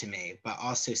speaks to me, but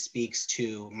also speaks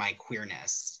to my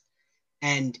queerness.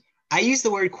 And I use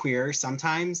the word queer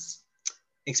sometimes,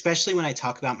 especially when I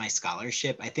talk about my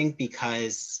scholarship, I think,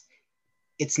 because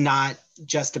it's not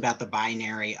just about the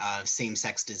binary of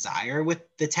same-sex desire with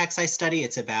the texts I study.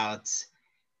 It's about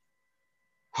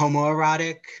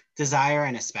homoerotic desire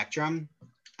and a spectrum.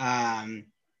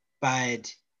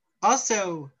 But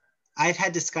also, I've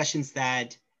had discussions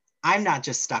that I'm not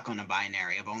just stuck on a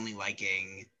binary of only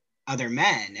liking other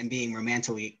men and being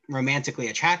romantically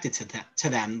attracted to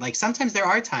them. Like, sometimes there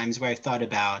are times where I've thought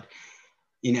about,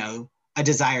 a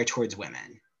desire towards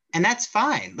women, and that's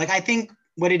fine. Like, I think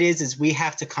what it is we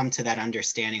have to come to that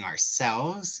understanding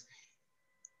ourselves.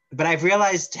 but I've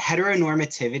realized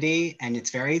heteronormativity, and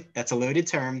that's a loaded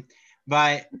term,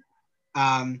 but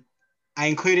I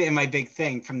include it in my big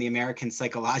thing from the American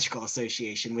Psychological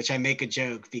Association, which I make a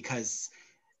joke because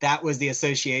that was the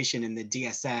association in the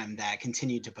DSM that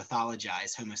continued to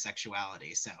pathologize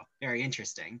homosexuality. So very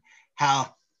interesting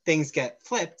how things get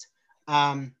flipped.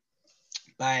 But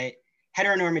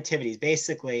heteronormativity is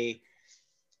basically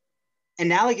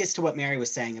analogous to what Mary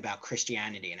was saying about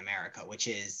Christianity in America, which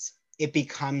is it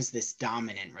becomes this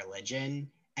dominant religion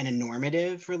and a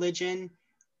normative religion,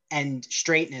 and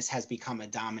straightness has become a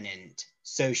dominant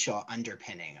social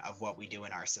underpinning of what we do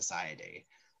in our society.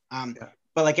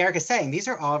 But like Erica's saying, these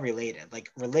are all related, like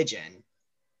religion,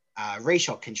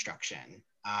 racial construction,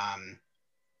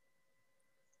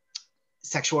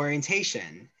 sexual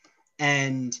orientation.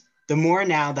 And the more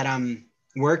now that I'm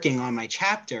working on my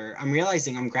chapter, I'm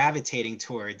realizing I'm gravitating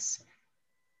towards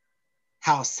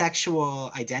how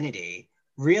sexual identity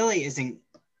really isn't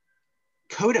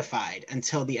codified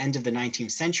until the end of the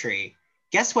 19th century.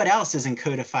 Guess what else isn't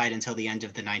codified until the end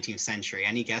of the 19th century?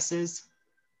 Any guesses?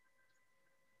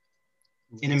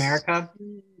 In America?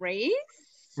 Race.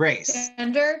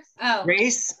 Gender? Oh.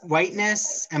 Race,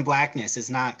 whiteness, and blackness is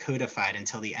not codified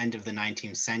until the end of the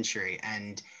 19th century.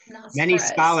 And many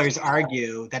scholars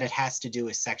argue that it has to do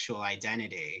with sexual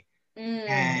identity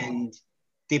and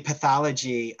the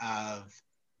pathology of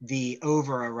the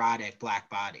overerotic Black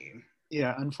body.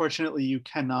 Yeah, unfortunately, you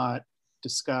cannot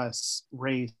discuss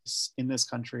race in this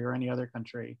country or any other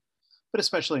country, but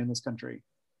especially in this country,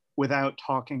 without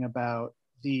talking about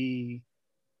the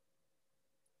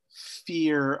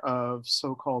fear of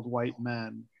so-called white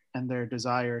men and their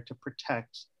desire to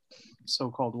protect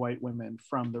so-called white women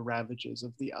from the ravages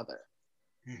of the other.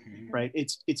 Mm-hmm. Right?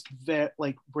 It's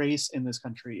like race in this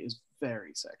country is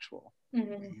very sexual.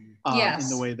 Mm-hmm. Yes.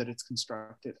 In the way that it's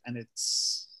constructed, and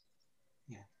it's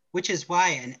which is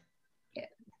why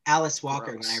Alice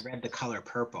Walker, when I read The Color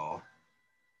Purple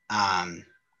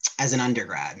as an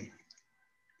undergrad,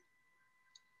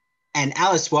 and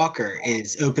Alice Walker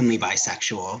is openly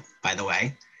bisexual, by the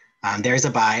way. There's a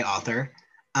bi author,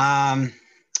 and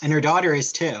her daughter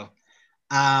is too.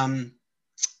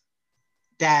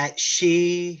 That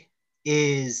she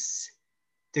is,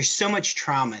 there's so much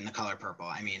trauma in The Color Purple.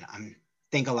 I mean, I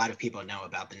think a lot of people know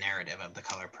about the narrative of The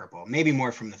Color Purple, maybe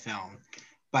more from the film.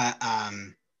 But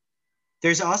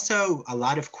there's also a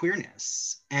lot of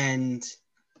queerness, and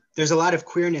there's a lot of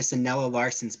queerness in Nella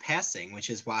Larsen's passing, which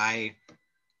is why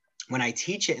when I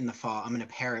teach it in the fall, I'm going to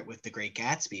pair it with The Great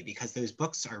Gatsby, because those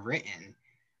books are written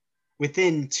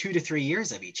within 2 to 3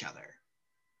 years of each other.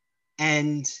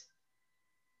 And,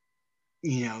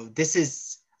 you know, this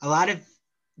is a lot of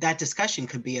that discussion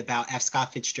could be about F.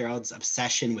 Scott Fitzgerald's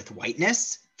obsession with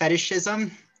whiteness,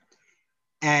 fetishism,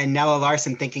 and Nella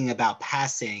Larsen thinking about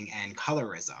passing and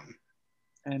colorism.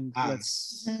 And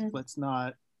let's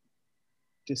not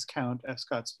discount F.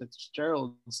 Scott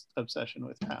Fitzgerald's obsession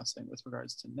with passing with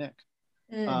regards to Nick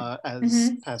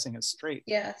as passing as straight.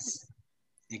 Yes.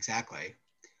 Exactly.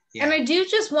 Yeah. And I do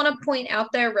just want to point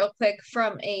out there real quick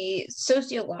from a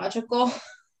sociological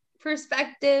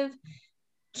perspective,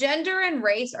 gender and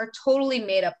race are totally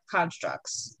made up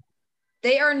constructs.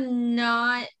 They are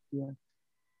not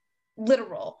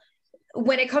literal.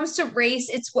 When it comes to race,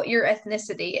 it's what your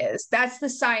ethnicity is. That's the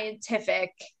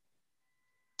scientific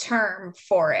term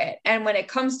for it. And when it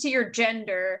comes to your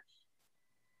gender,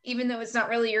 even though it's not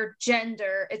really your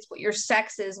gender, it's what your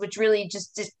sex is, which really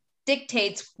just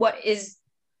dictates what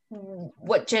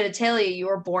genitalia you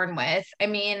were born with. I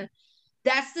mean,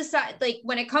 that's the side. Like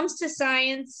when it comes to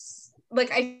science,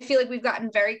 like I feel like we've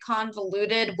gotten very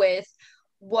convoluted with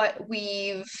what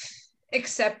we've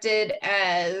accepted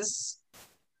as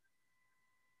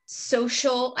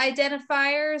social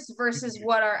identifiers versus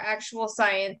what are actual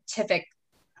scientific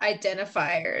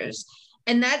identifiers.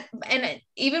 And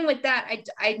even with that,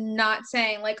 I'm not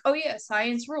saying like, oh yeah,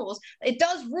 science rules. It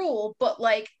does rule, but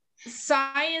like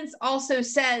science also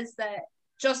says that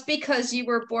just because you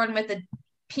were born with a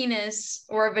penis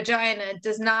or a vagina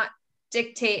does not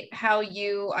dictate how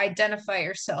you identify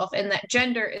yourself, and that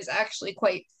gender is actually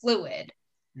quite fluid.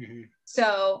 Mm-hmm.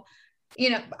 So,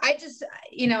 I just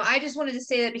wanted to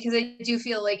say that because I do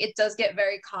feel like it does get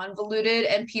very convoluted,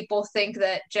 and people think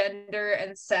that gender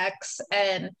and sex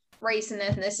and race and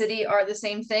ethnicity are the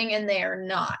same thing, and they are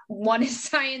not. One is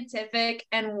scientific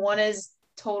and one is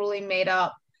totally made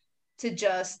up to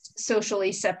just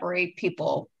socially separate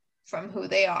people from who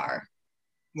they are.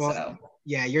 Well,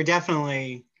 yeah, you're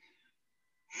definitely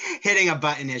hitting a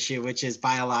button issue, which is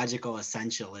biological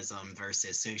essentialism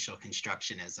versus social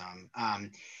constructionism,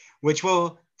 which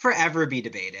will forever be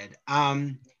debated.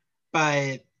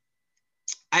 But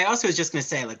I also was just going to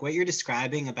say, like, what you're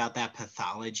describing about that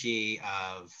pathology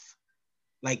of,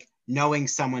 like, knowing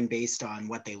someone based on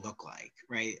what they look like,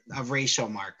 right? A racial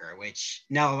marker, which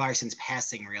Nella Larsen's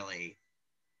passing really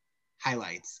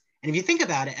highlights. And if you think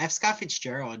about it, F. Scott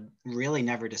Fitzgerald really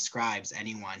never describes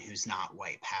anyone who's not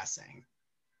white passing,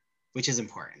 which is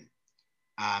important.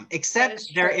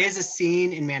 Except there is a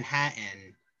scene in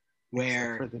Manhattan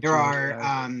where there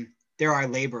are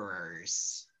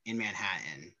laborers in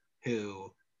Manhattan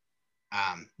who,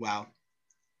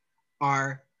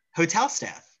 are hotel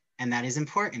staff. And that is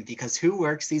important because who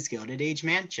works these Gilded Age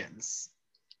mansions?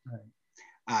 Right.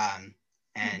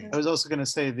 And I was also going to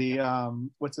say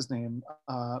what's his name?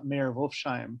 Mayor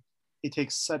Wolfsheim. He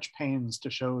takes such pains to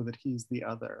show that he's the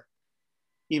other,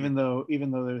 even though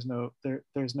there's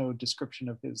no description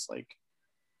of his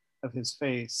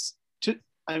face.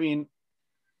 I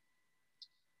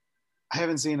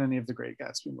haven't seen any of the Great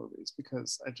Gatsby movies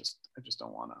because I just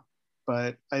don't want to.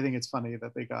 But I think it's funny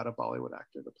that they got a Bollywood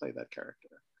actor to play that character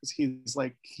because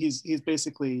he's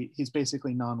basically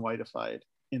non-whiteified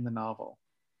in the novel,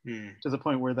 to the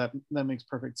point where that makes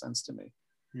perfect sense to me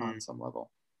on some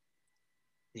level.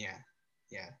 Yeah.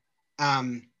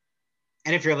 And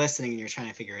if you're listening and you're trying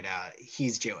to figure it out,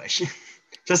 he's Jewish.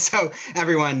 Just so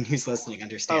everyone who's listening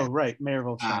understands. Oh, right. Mayor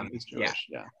Wolfsheim is Jewish.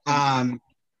 Yeah.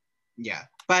 Yeah.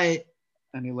 But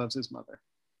and he loves his mother.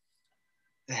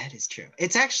 That is true.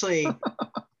 It's actually,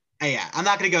 yeah, I'm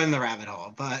not going to go in the rabbit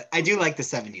hole, but I do like the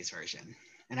 70s version.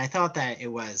 And I thought that it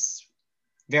was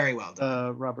very well done.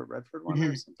 The Robert Redford one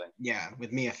or something? Yeah,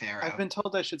 with Mia Farrow. I've been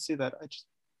told I should see that.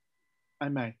 I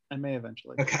may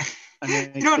eventually. Okay.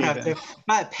 You don't have to.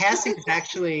 But Passing is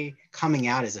actually coming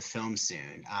out as a film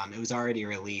soon. It was already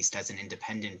released as an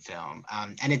independent film.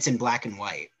 And it's in black and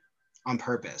white on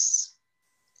purpose,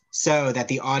 so that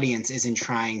the audience isn't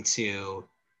trying to,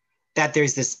 that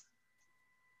there's this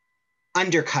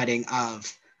undercutting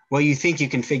of, well, you think you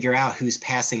can figure out who's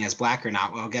passing as black or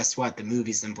not. Well, guess what? The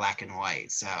movie's in black and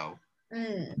white. So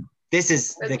this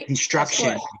is the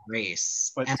construction of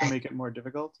race. But to make it more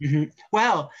difficult?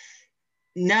 Well,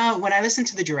 no, when I listened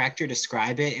to the director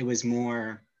describe it, it was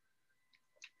more,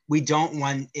 we don't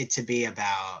want it to be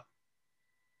about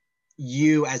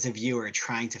you as a viewer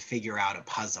trying to figure out a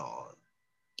puzzle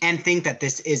and think that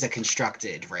this is a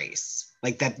constructed race,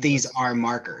 like that these are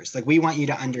markers. Like we want you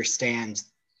to understand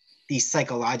these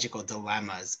psychological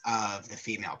dilemmas of the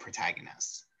female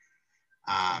protagonist.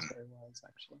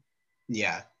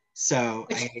 Yeah. So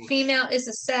female is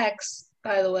a sex,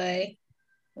 by the way,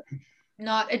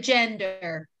 not a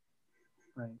gender.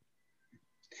 Right.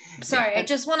 Sorry, I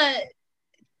just want to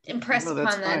impress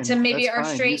upon that to maybe our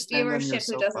straight viewership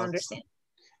who doesn't understand.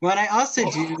 Well, and I also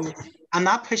do, I'm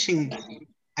not pushing,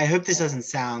 I hope this doesn't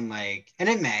sound like, and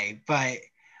it may, but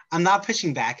I'm not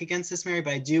pushing back against this, Mary,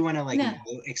 but I do want to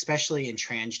note, especially in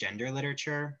transgender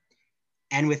literature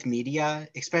and with media,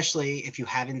 especially if you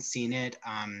haven't seen it,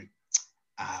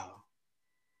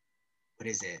 what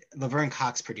is it? Laverne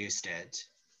Cox produced it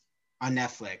on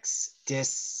Netflix.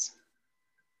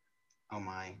 Oh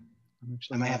my,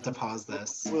 I might have to pause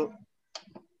this. Well,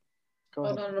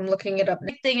 hold on, I'm looking it up.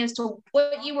 The thing as to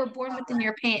what you were born with in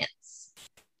your pants,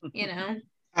 you know?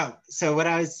 Oh, so what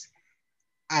I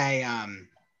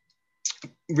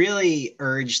really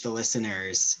urge the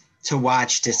listeners to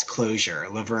watch Disclosure,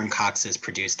 Laverne Cox's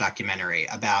produced documentary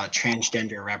about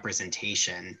transgender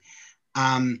representation,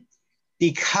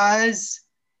 because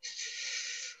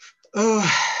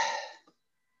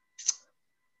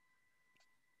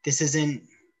this isn't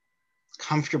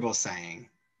comfortable saying,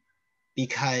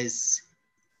 because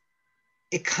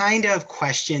it kind of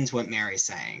questions what Mary's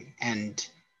saying. And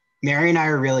Mary and I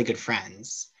are really good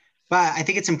friends, but I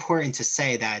think it's important to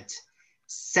say that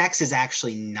sex is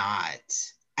actually not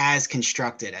as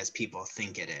constructed as people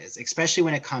think it is, especially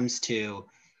when it comes to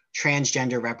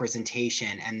transgender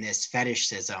representation and this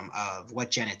fetishism of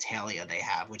what genitalia they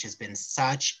have, which has been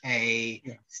such a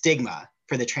stigma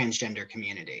for the transgender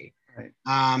community. Right.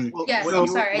 Yes, I'm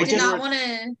sorry. I did not want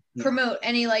to promote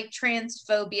any like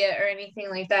transphobia or anything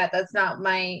like that. That's not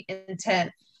my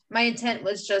intent. My intent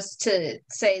was just to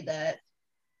say that,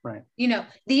 right, you know,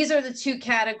 these are the two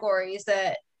categories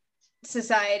that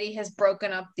society has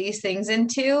broken up these things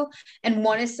into, and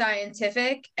one is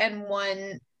scientific and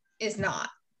one is not.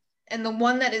 And the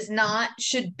one that is not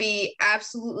should be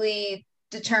absolutely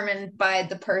determined by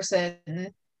the person.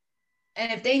 And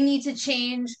if they need to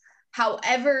change,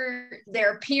 however,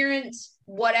 their appearance,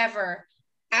 whatever,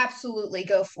 absolutely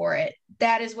go for it.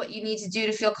 That is what you need to do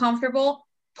to feel comfortable.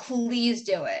 Please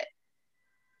do it.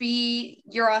 Be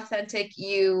your authentic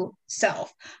you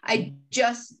self. I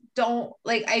just don't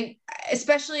like,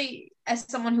 especially as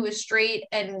someone who is straight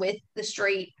and with the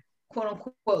straight quote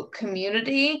unquote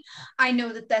community, I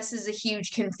know that this is a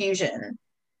huge confusion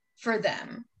for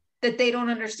them, that they don't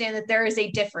understand that there is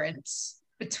a difference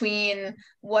between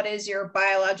what is your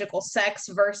biological sex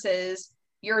versus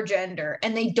your gender.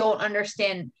 And they don't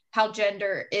understand how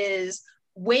gender is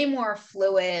way more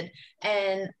fluid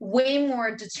and way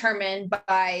more determined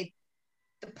by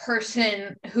the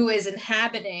person who is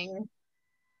inhabiting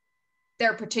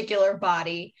their particular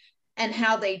body and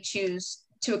how they choose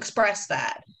to express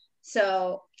that.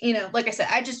 So, you know, like I said,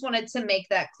 I just wanted to make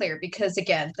that clear because,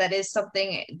 again, that is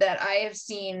something that I have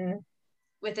seen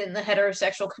within the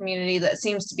heterosexual community that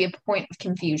seems to be a point of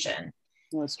confusion.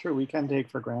 No, it's true. We can take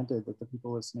for granted that the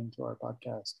people listening to our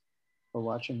podcast or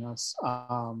watching us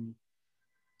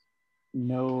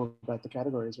know about the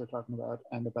categories we're talking about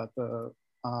and about the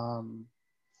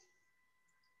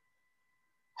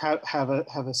have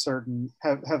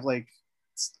like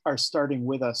are starting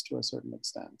with us to a certain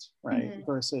extent, right? Mm-hmm.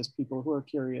 Versus people who are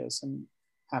curious and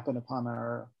happen upon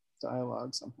our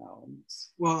dialogue somehow.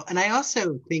 Well, and I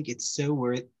also think it's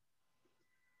so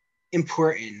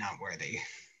important, not worthy,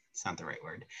 it's not the right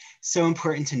word, so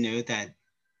important to note that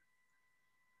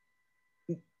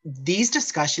these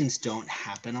discussions don't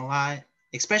happen a lot,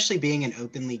 especially being an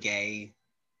openly gay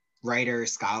writer,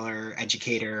 scholar,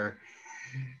 educator,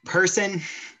 person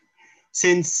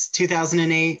since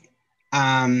 2008,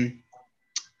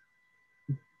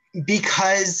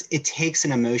 because it takes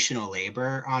an emotional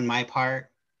labor on my part,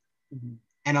 mm-hmm.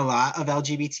 and a lot of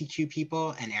LGBTQ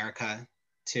people, and Erica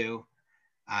too,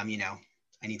 you know,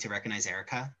 I need to recognize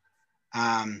Erica,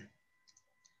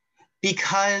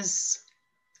 because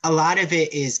a lot of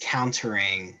it is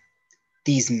countering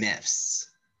these myths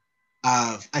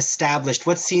of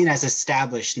what's seen as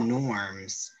established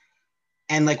norms.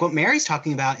 And like what Mary's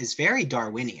talking about is very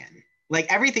Darwinian.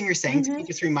 Like everything you're saying mm-hmm. to me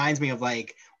just reminds me of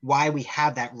like why we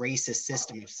have that racist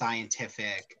system of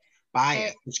scientific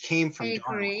bias, which came from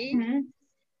Darwin. Agree, mm-hmm.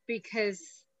 because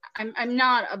I'm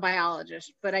not a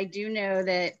biologist, but I do know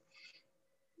that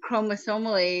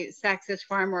chromosomally sex is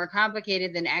far more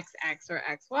complicated than XX or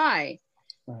XY.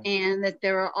 Right. And that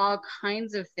there are all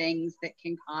kinds of things that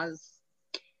can cause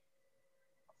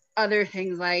other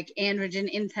things like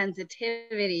androgen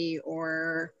insensitivity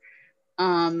or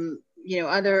you know,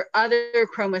 other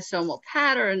chromosomal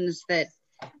patterns that,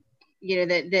 you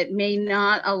know, that may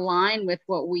not align with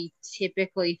what we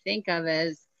typically think of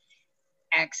as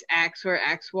XX or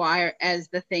XY or as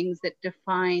the things that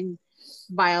define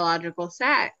biological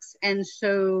sex. And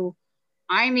so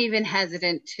I'm even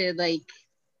hesitant to like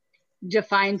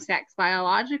define sex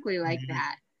biologically like mm-hmm.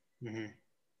 that. Mm-hmm.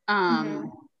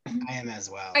 I am as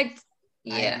well. I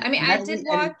did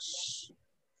watch,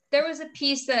 there was a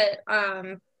piece that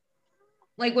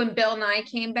like when Bill Nye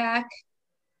came back,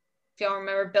 if y'all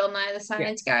remember Bill Nye the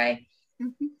Science guy,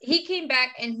 mm-hmm. he came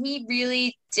back and he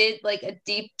really did like a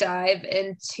deep dive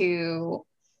into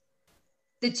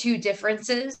the two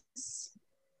differences,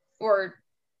 or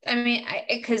I mean,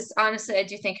 because honestly I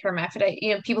do think hermaphrodite,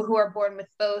 you know, people who are born with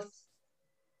both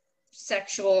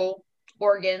sexual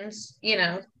organs, you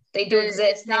know, they do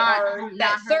exist. They are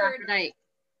that third.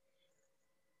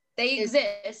 They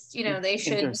exist, you know, they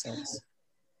should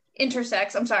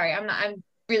intersex. I'm sorry. I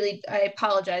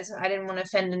apologize. I didn't want to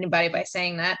offend anybody by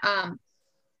saying that.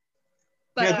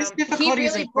 But he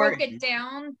really broke it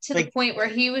down to the point where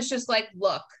he was just like,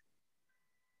 look,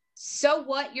 so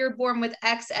what, you're born with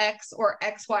XX or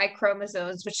XY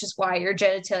chromosomes, which is why your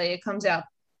genitalia comes out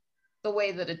the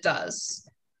way that it does.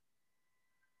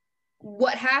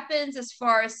 What happens as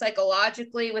far as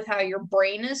psychologically with how your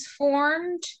brain is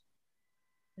formed,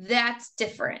 that's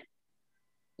different,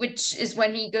 which is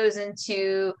when he goes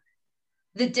into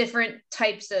the different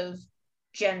types of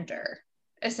gender,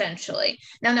 essentially.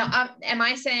 Now, am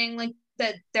I saying like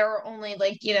that there are only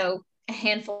like, you know, a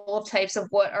handful of types of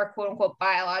what our quote unquote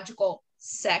biological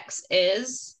sex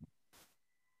is?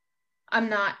 I'm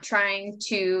not trying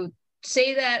to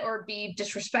say that or be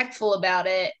disrespectful about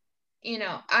it. You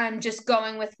know, I'm just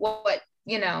going with what,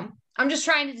 you know, I'm just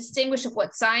trying to distinguish of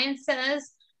what science says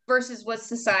versus what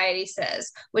society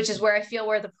says, which is where I feel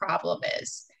where the problem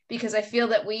is. Because I feel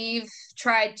that we've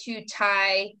tried to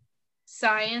tie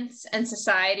science and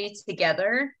society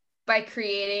together by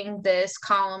creating this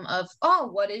column of, oh,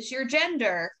 what is your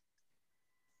gender?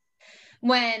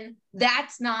 When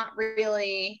that's not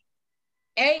really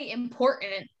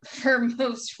important for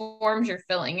most forms you're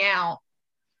filling out,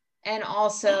 and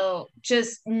also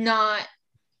just not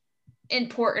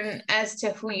important as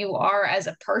to who you are as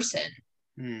a person.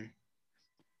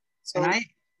 So, and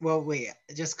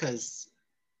just because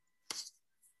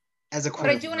as a But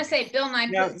I do want to say Bill Nye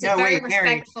puts it very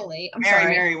respectfully.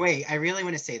 Mary, wait. I really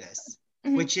want to say this,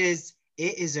 which is,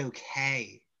 it is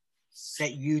okay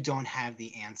that you don't have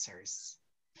the answers.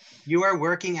 You are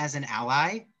working as an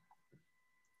ally.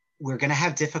 We're going to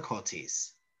have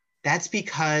difficulties. That's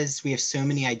because we have so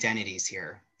many identities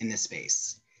here in this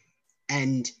space.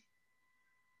 And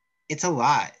it's a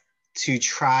lot to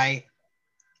try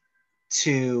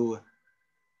to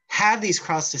have these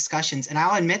cross discussions. And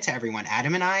I'll admit to everyone,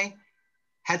 Adam and I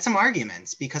had some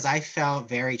arguments because I felt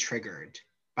very triggered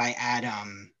by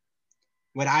Adam,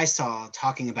 what I saw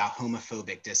talking about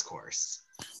homophobic discourse.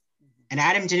 And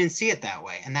Adam didn't see it that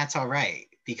way. And that's all right,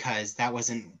 because that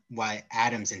wasn't what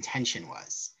Adam's intention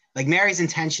was. Like, Mary's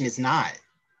intention is not,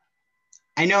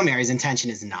 I know Mary's intention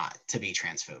is not to be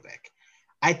transphobic.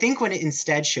 I think what it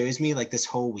instead shows me, like, this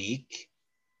whole week,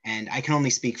 and I can only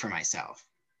speak for myself,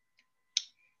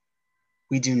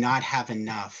 we do not have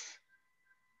enough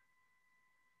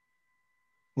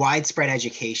widespread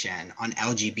education on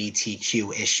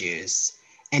LGBTQ issues.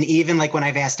 And even like when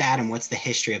I've asked Adam, what's the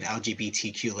history of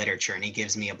LGBTQ literature? And he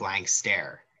gives me a blank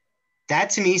stare. That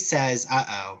to me says,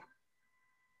 uh-oh,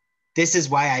 this is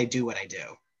why I do what I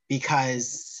do.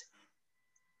 Because,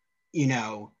 you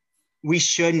know, we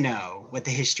should know what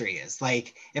the history is.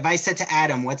 Like, if I said to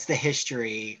Adam, what's the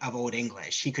history of Old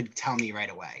English? He could tell me right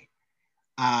away.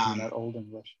 Not Old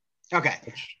English. Okay.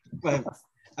 Well,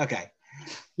 okay.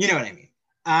 You know what I mean.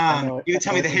 You would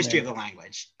tell me the history of the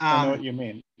language. I know what you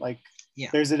mean. Like, yeah.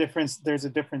 There's a difference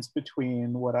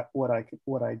between what I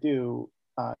do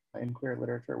in queer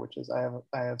literature, which is I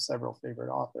have several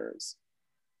favorite authors,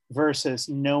 versus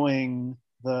knowing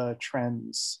the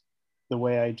trends the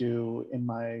way I do in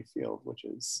my field, which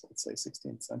is, let's say,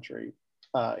 16th century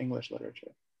English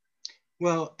literature.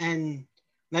 Well, and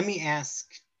let me ask,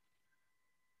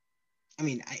 I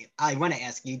mean, I want to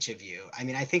ask each of you. I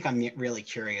mean, I think I'm really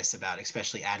curious about,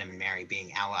 especially Adam and Mary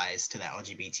being allies to the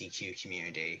LGBTQ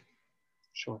community.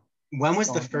 Sure. When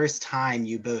was the first time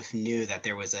you both knew that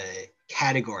there was a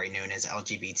category known as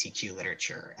LGBTQ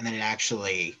literature, and that it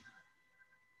actually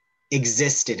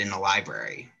existed in a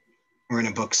library or in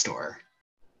a bookstore?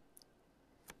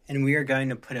 And we are going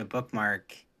to put a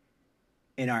bookmark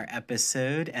in our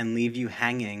episode and leave you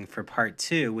hanging for part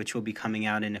 2, which will be coming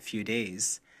out in a few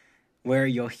days, where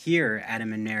you'll hear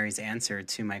Adam and Mary's answer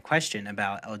to my question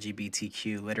about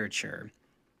LGBTQ literature.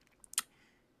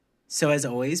 So as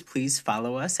always, please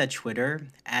follow us at Twitter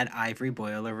at Ivory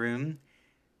Boiler Room.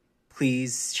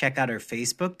 Please check out our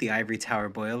Facebook, the Ivory Tower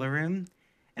Boiler Room.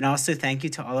 And also thank you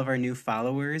to all of our new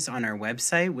followers on our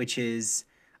website, which is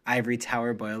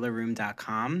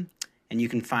ivorytowerboilerroom.com. And you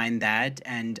can find that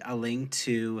and a link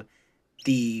to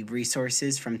the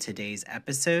resources from today's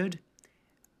episode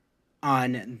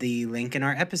on the link in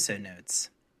our episode notes.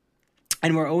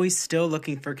 And we're always still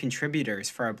looking for contributors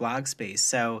for our blog space.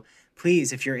 So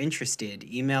please, if you're interested,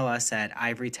 email us at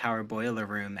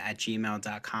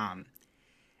ivorytowerboilerroom@gmail.com.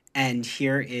 And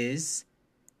here is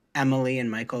Emily and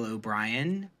Michael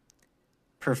O'Brien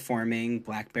performing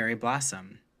Blackberry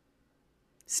Blossom.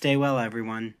 Stay well,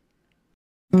 everyone.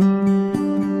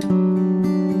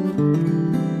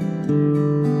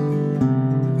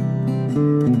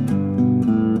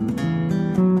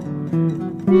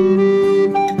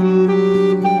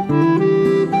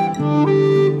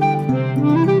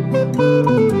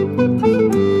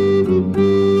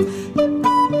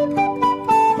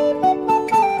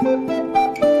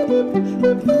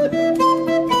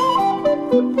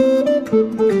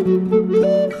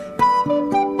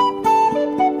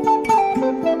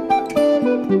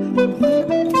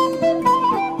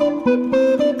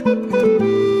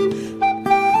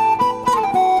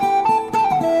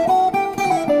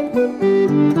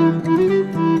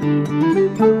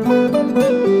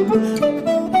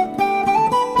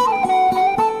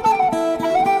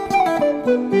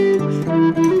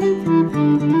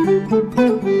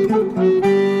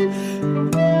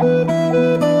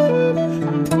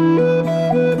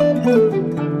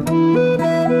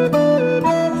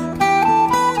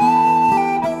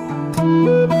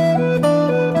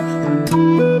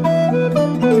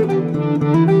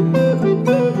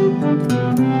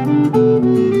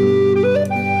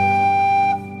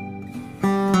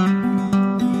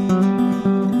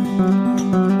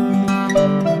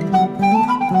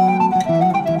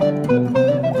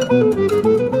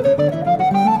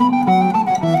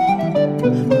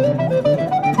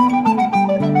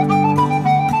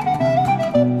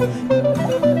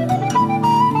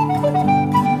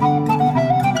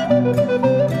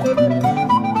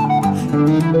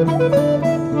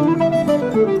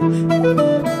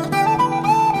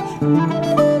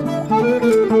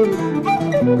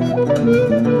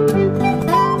 Thank you.